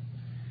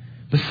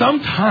 But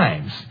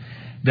sometimes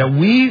that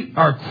we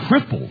are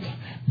crippled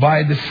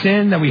by the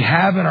sin that we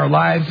have in our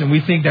lives, and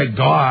we think that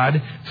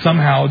God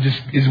somehow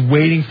just is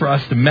waiting for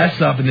us to mess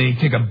up and then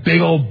He take a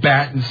big old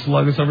bat and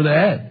slug us over the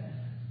head.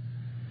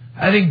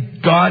 I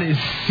think God is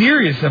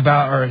serious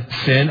about our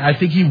sin. I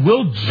think He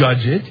will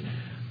judge it.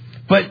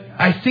 But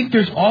I think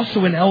there's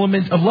also an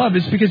element of love.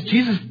 It's because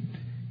Jesus,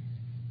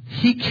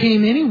 He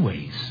came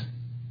anyways.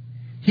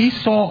 He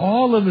saw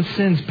all of the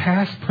sins,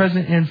 past,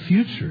 present, and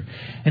future.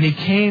 And He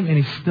came and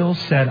He still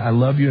said, I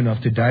love you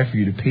enough to die for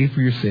you, to pay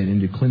for your sin,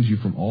 and to cleanse you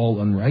from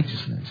all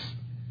unrighteousness.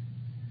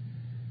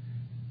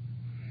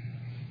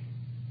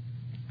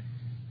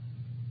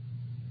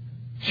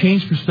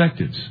 Change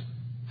perspectives.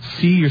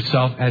 See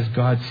yourself as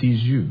God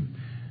sees you.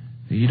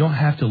 You don't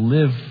have to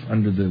live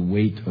under the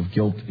weight of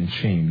guilt and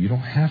shame. You don't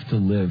have to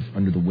live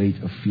under the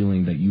weight of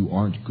feeling that you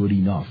aren't good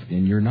enough,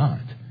 and you're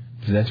not.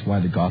 So that's why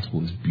the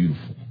gospel is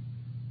beautiful.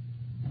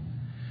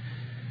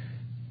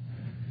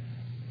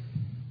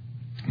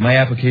 My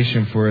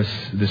application for us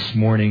this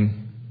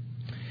morning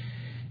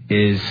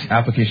is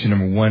application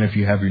number 1, if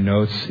you have your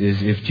notes,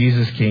 is if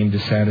Jesus came to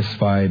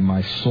satisfy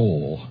my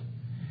soul,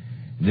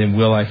 then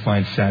will I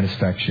find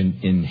satisfaction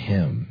in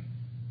Him?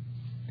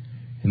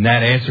 And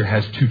that answer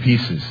has 2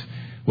 pieces.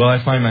 Will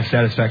I find my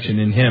satisfaction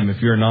in Him? If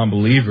you're a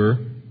non-believer,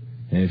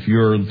 and if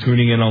you're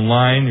tuning in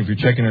online, if you're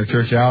checking our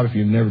church out, if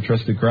you've never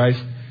trusted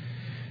Christ,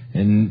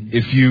 and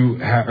if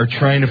you are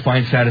trying to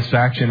find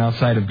satisfaction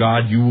outside of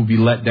God, you will be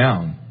let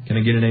down. Can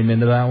I get an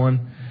amen to that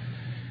one?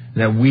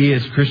 That we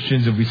as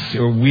Christians,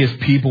 or we as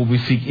people, if we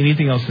seek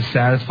anything else to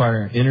satisfy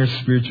our inner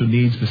spiritual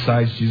needs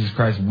besides Jesus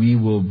Christ, we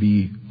will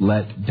be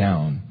let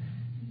down.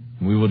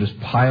 And we will just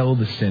pile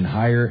the sin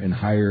higher and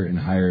higher and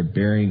higher,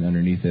 bearing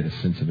underneath it a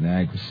sense of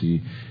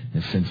inadequacy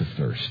and a sense of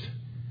thirst.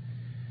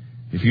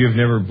 If you have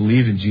never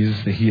believed in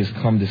Jesus, that He has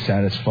come to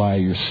satisfy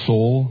your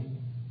soul,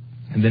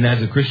 and then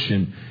as a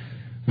Christian,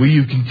 will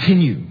you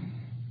continue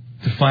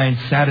to find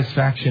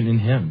satisfaction in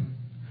Him?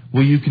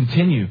 Will you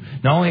continue?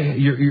 Not only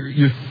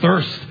your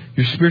thirst,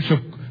 your spiritual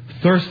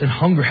thirst and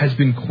hunger has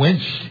been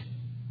quenched.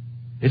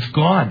 It's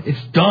gone.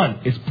 It's done.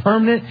 It's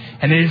permanent,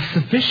 and it is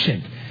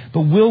sufficient.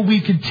 But will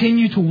we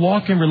continue to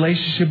walk in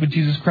relationship with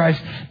Jesus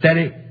Christ,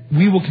 that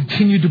we will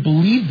continue to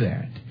believe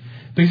that?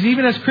 Because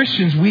even as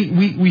Christians,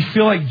 we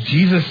feel like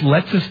Jesus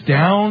lets us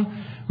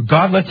down,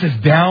 God lets us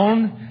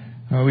down.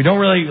 We don't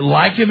really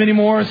like Him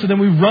anymore, so then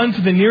we run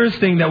to the nearest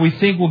thing that we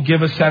think will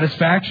give us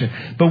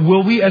satisfaction. But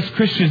will we as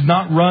Christians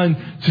not run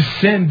to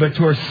sin, but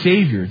to our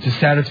Savior to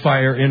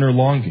satisfy our inner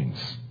longings?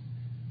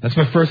 That's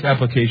my first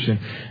application.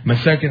 My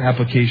second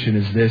application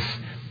is this: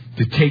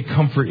 to take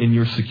comfort in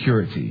your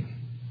security.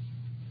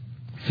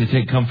 To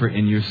take comfort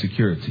in your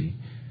security.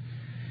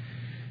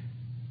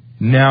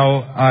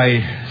 Now,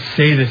 I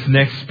say this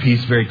next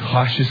piece very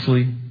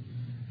cautiously.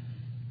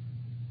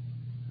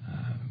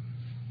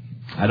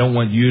 I don't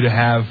want you to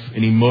have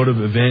an emotive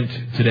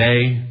event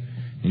today,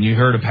 and you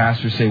heard a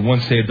pastor say,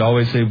 once saved,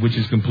 always saved, which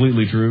is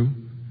completely true.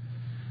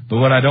 But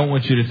what I don't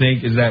want you to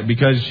think is that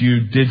because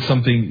you did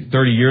something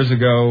 30 years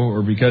ago,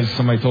 or because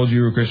somebody told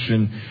you were a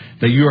Christian,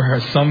 that you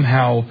are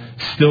somehow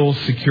still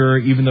secure,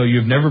 even though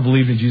you've never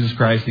believed in Jesus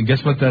Christ. And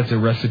guess what that's a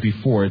recipe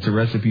for? It's a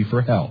recipe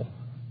for hell.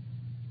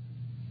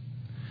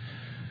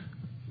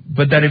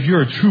 But that if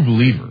you're a true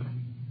believer,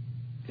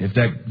 if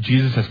that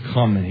Jesus has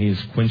come and He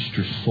has quenched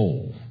your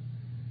soul,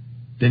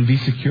 then be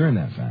secure in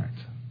that fact.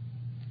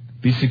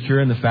 Be secure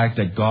in the fact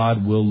that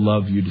God will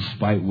love you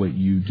despite what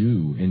you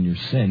do in your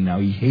sin. Now,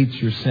 He hates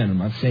your sin. I'm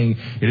not saying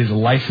it is a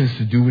license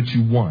to do what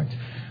you want,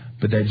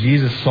 but that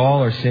Jesus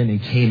saw our sin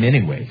and came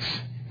anyways,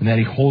 and that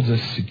He holds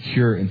us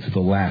secure into the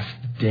last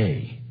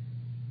day.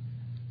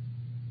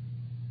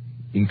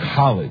 In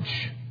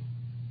college,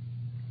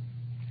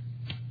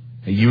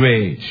 at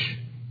UAH,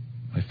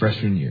 my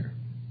freshman year,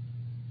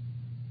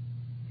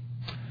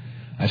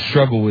 I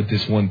struggle with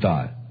this one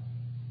thought,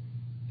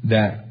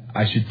 that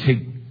I should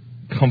take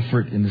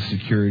comfort in the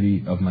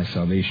security of my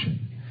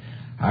salvation.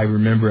 I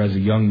remember as a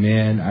young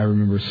man, I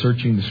remember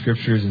searching the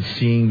Scriptures and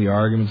seeing the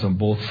arguments on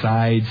both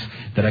sides,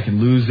 that I could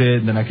lose it,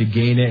 and then I could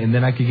gain it, and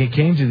then I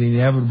came to the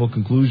inevitable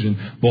conclusion,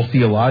 both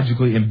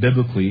theologically and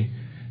biblically,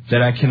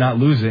 that I cannot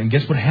lose it. And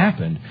guess what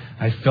happened?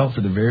 I felt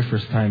for the very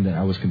first time that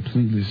I was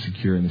completely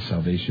secure in the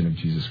salvation of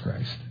Jesus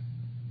Christ.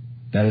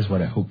 That is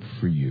what I hope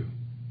for you.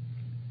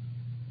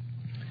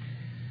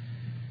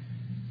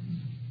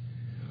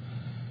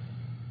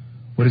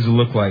 What does it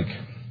look like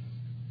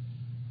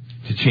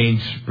to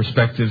change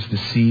perspectives, to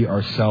see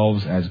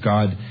ourselves as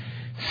God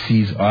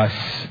sees us?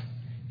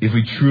 If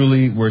we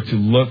truly were to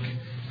look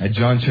at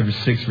John chapter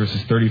 6,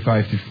 verses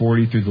 35 through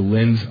 40 through the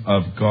lens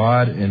of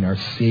God and our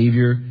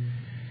Savior,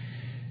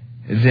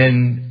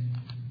 then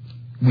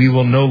we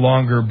will no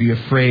longer be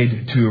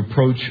afraid to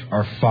approach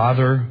our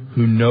Father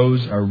who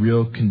knows our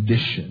real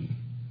condition.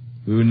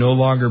 We will no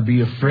longer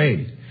be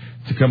afraid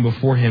to come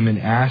before Him and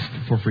ask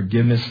for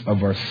forgiveness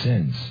of our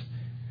sins.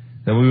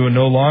 That we will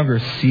no longer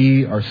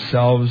see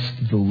ourselves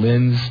through the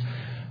lens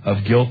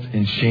of guilt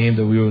and shame.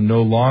 That we will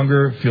no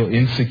longer feel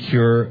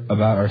insecure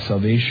about our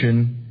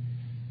salvation.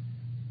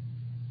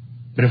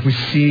 But if we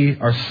see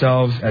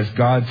ourselves as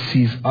God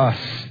sees us,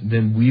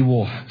 then we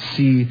will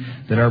see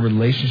that our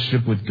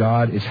relationship with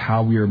God is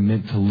how we are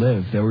meant to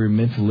live. That we are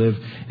meant to live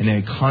in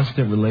a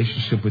constant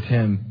relationship with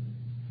Him.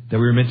 That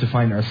we are meant to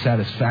find our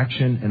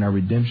satisfaction and our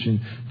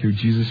redemption through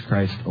Jesus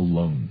Christ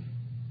alone.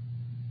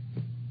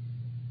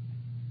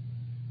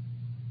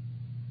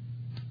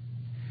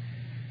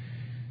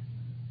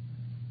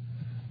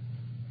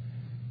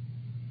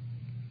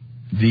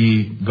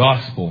 the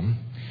gospel,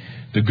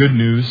 the good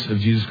news of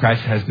Jesus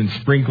Christ, has been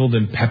sprinkled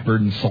and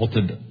peppered and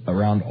salted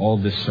around all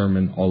this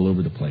sermon all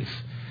over the place.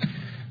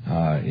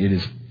 It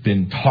has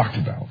been talked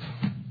about.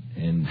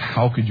 And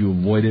how could you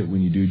avoid it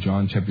when you do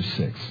John chapter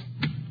 6?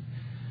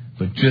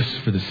 But just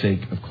for the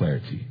sake of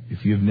clarity,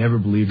 if you have never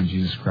believed in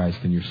Jesus Christ,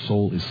 then your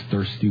soul is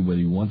thirsty whether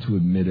you want to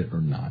admit it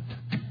or not.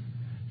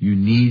 You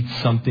need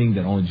something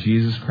that only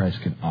Jesus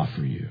Christ can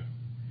offer you.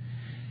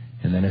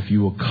 And then if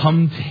you will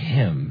come to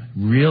Him,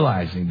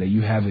 realizing that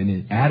you have an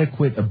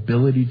inadequate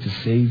ability to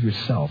save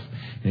yourself,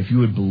 and if you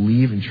would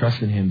believe and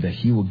trust in Him, that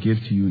He will give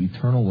to you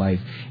eternal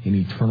life and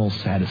eternal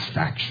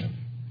satisfaction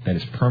that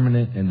is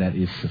permanent and that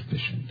is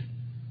sufficient.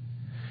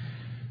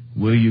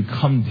 Will you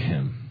come to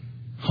Him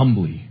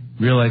humbly,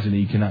 realizing that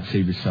you cannot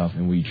save yourself,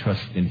 and will you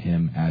trust in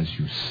Him as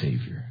your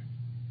Savior?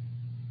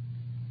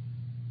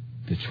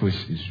 The choice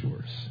is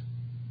yours.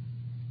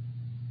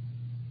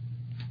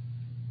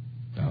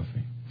 Bow with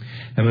me.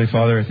 Heavenly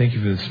Father, I thank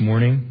you for this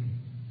morning.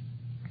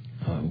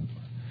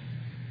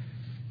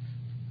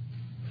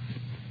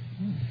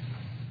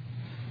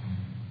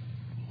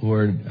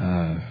 Lord,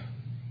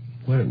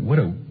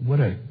 what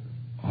a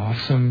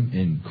awesome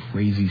and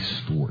crazy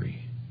story.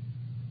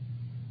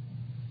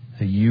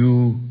 That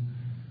you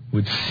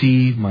would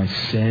see my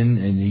sin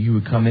and that you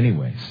would come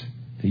anyways.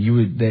 That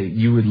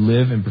you would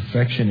live in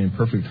perfection and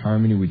perfect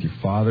harmony with your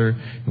Father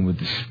and with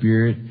the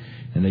Spirit,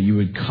 and that you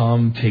would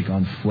come, take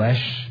on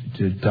flesh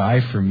to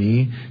die for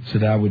me so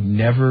that I would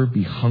never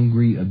be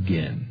hungry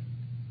again.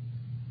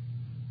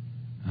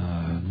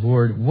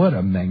 Lord, what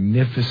a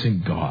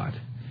magnificent God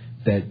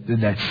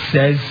that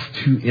says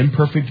to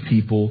imperfect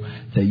people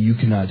that you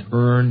cannot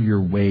earn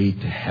your way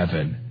to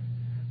heaven.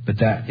 But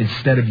that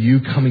instead of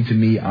you coming to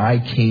me, I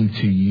came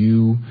to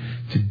you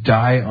to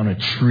die on a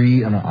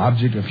tree, on an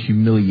object of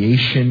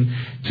humiliation,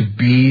 to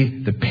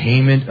be the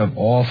payment of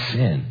all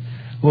sin.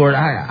 Lord,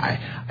 I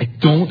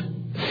don't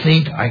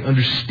think I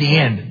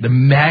understand the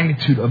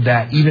magnitude of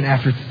that even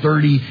after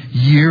 30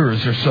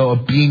 years or so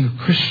of being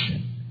a Christian.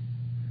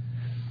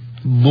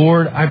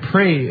 Lord, I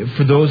pray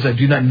for those that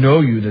do not know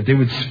you, that they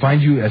would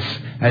find you as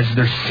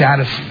their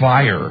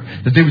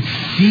satisfier, that they would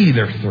see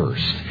their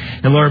thirst.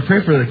 And Lord, I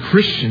pray for the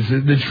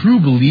Christians, the true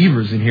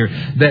believers in here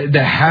that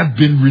have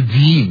been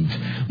redeemed.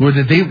 Lord,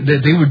 that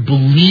they would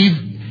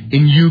believe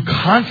in you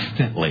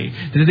constantly,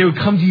 that they would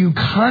come to you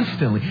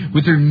constantly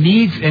with their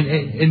needs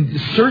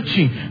and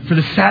searching for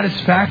the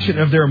satisfaction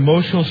of their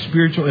emotional,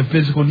 spiritual, and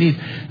physical needs.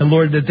 And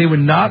Lord, that they would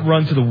not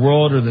run to the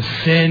world or the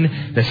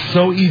sin that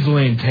so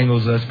easily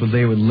entangles us, but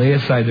they would lay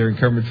aside their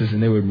encumbrances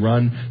and they would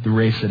run the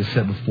race that is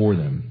set before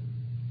them.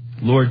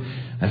 Lord,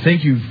 I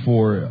thank you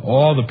for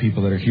all the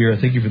people that are here. I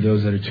thank you for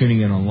those that are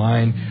tuning in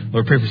online.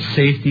 Lord, I pray for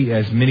safety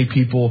as many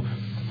people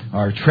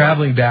are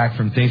traveling back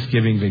from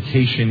Thanksgiving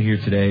vacation here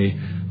today.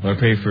 Lord, I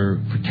pray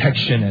for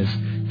protection as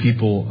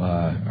people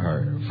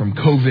are from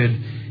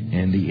COVID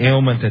and the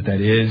ailment that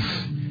is.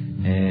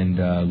 And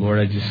Lord,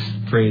 I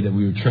just pray that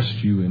we would trust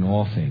you in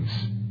all things.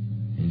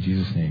 In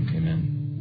Jesus' name, amen.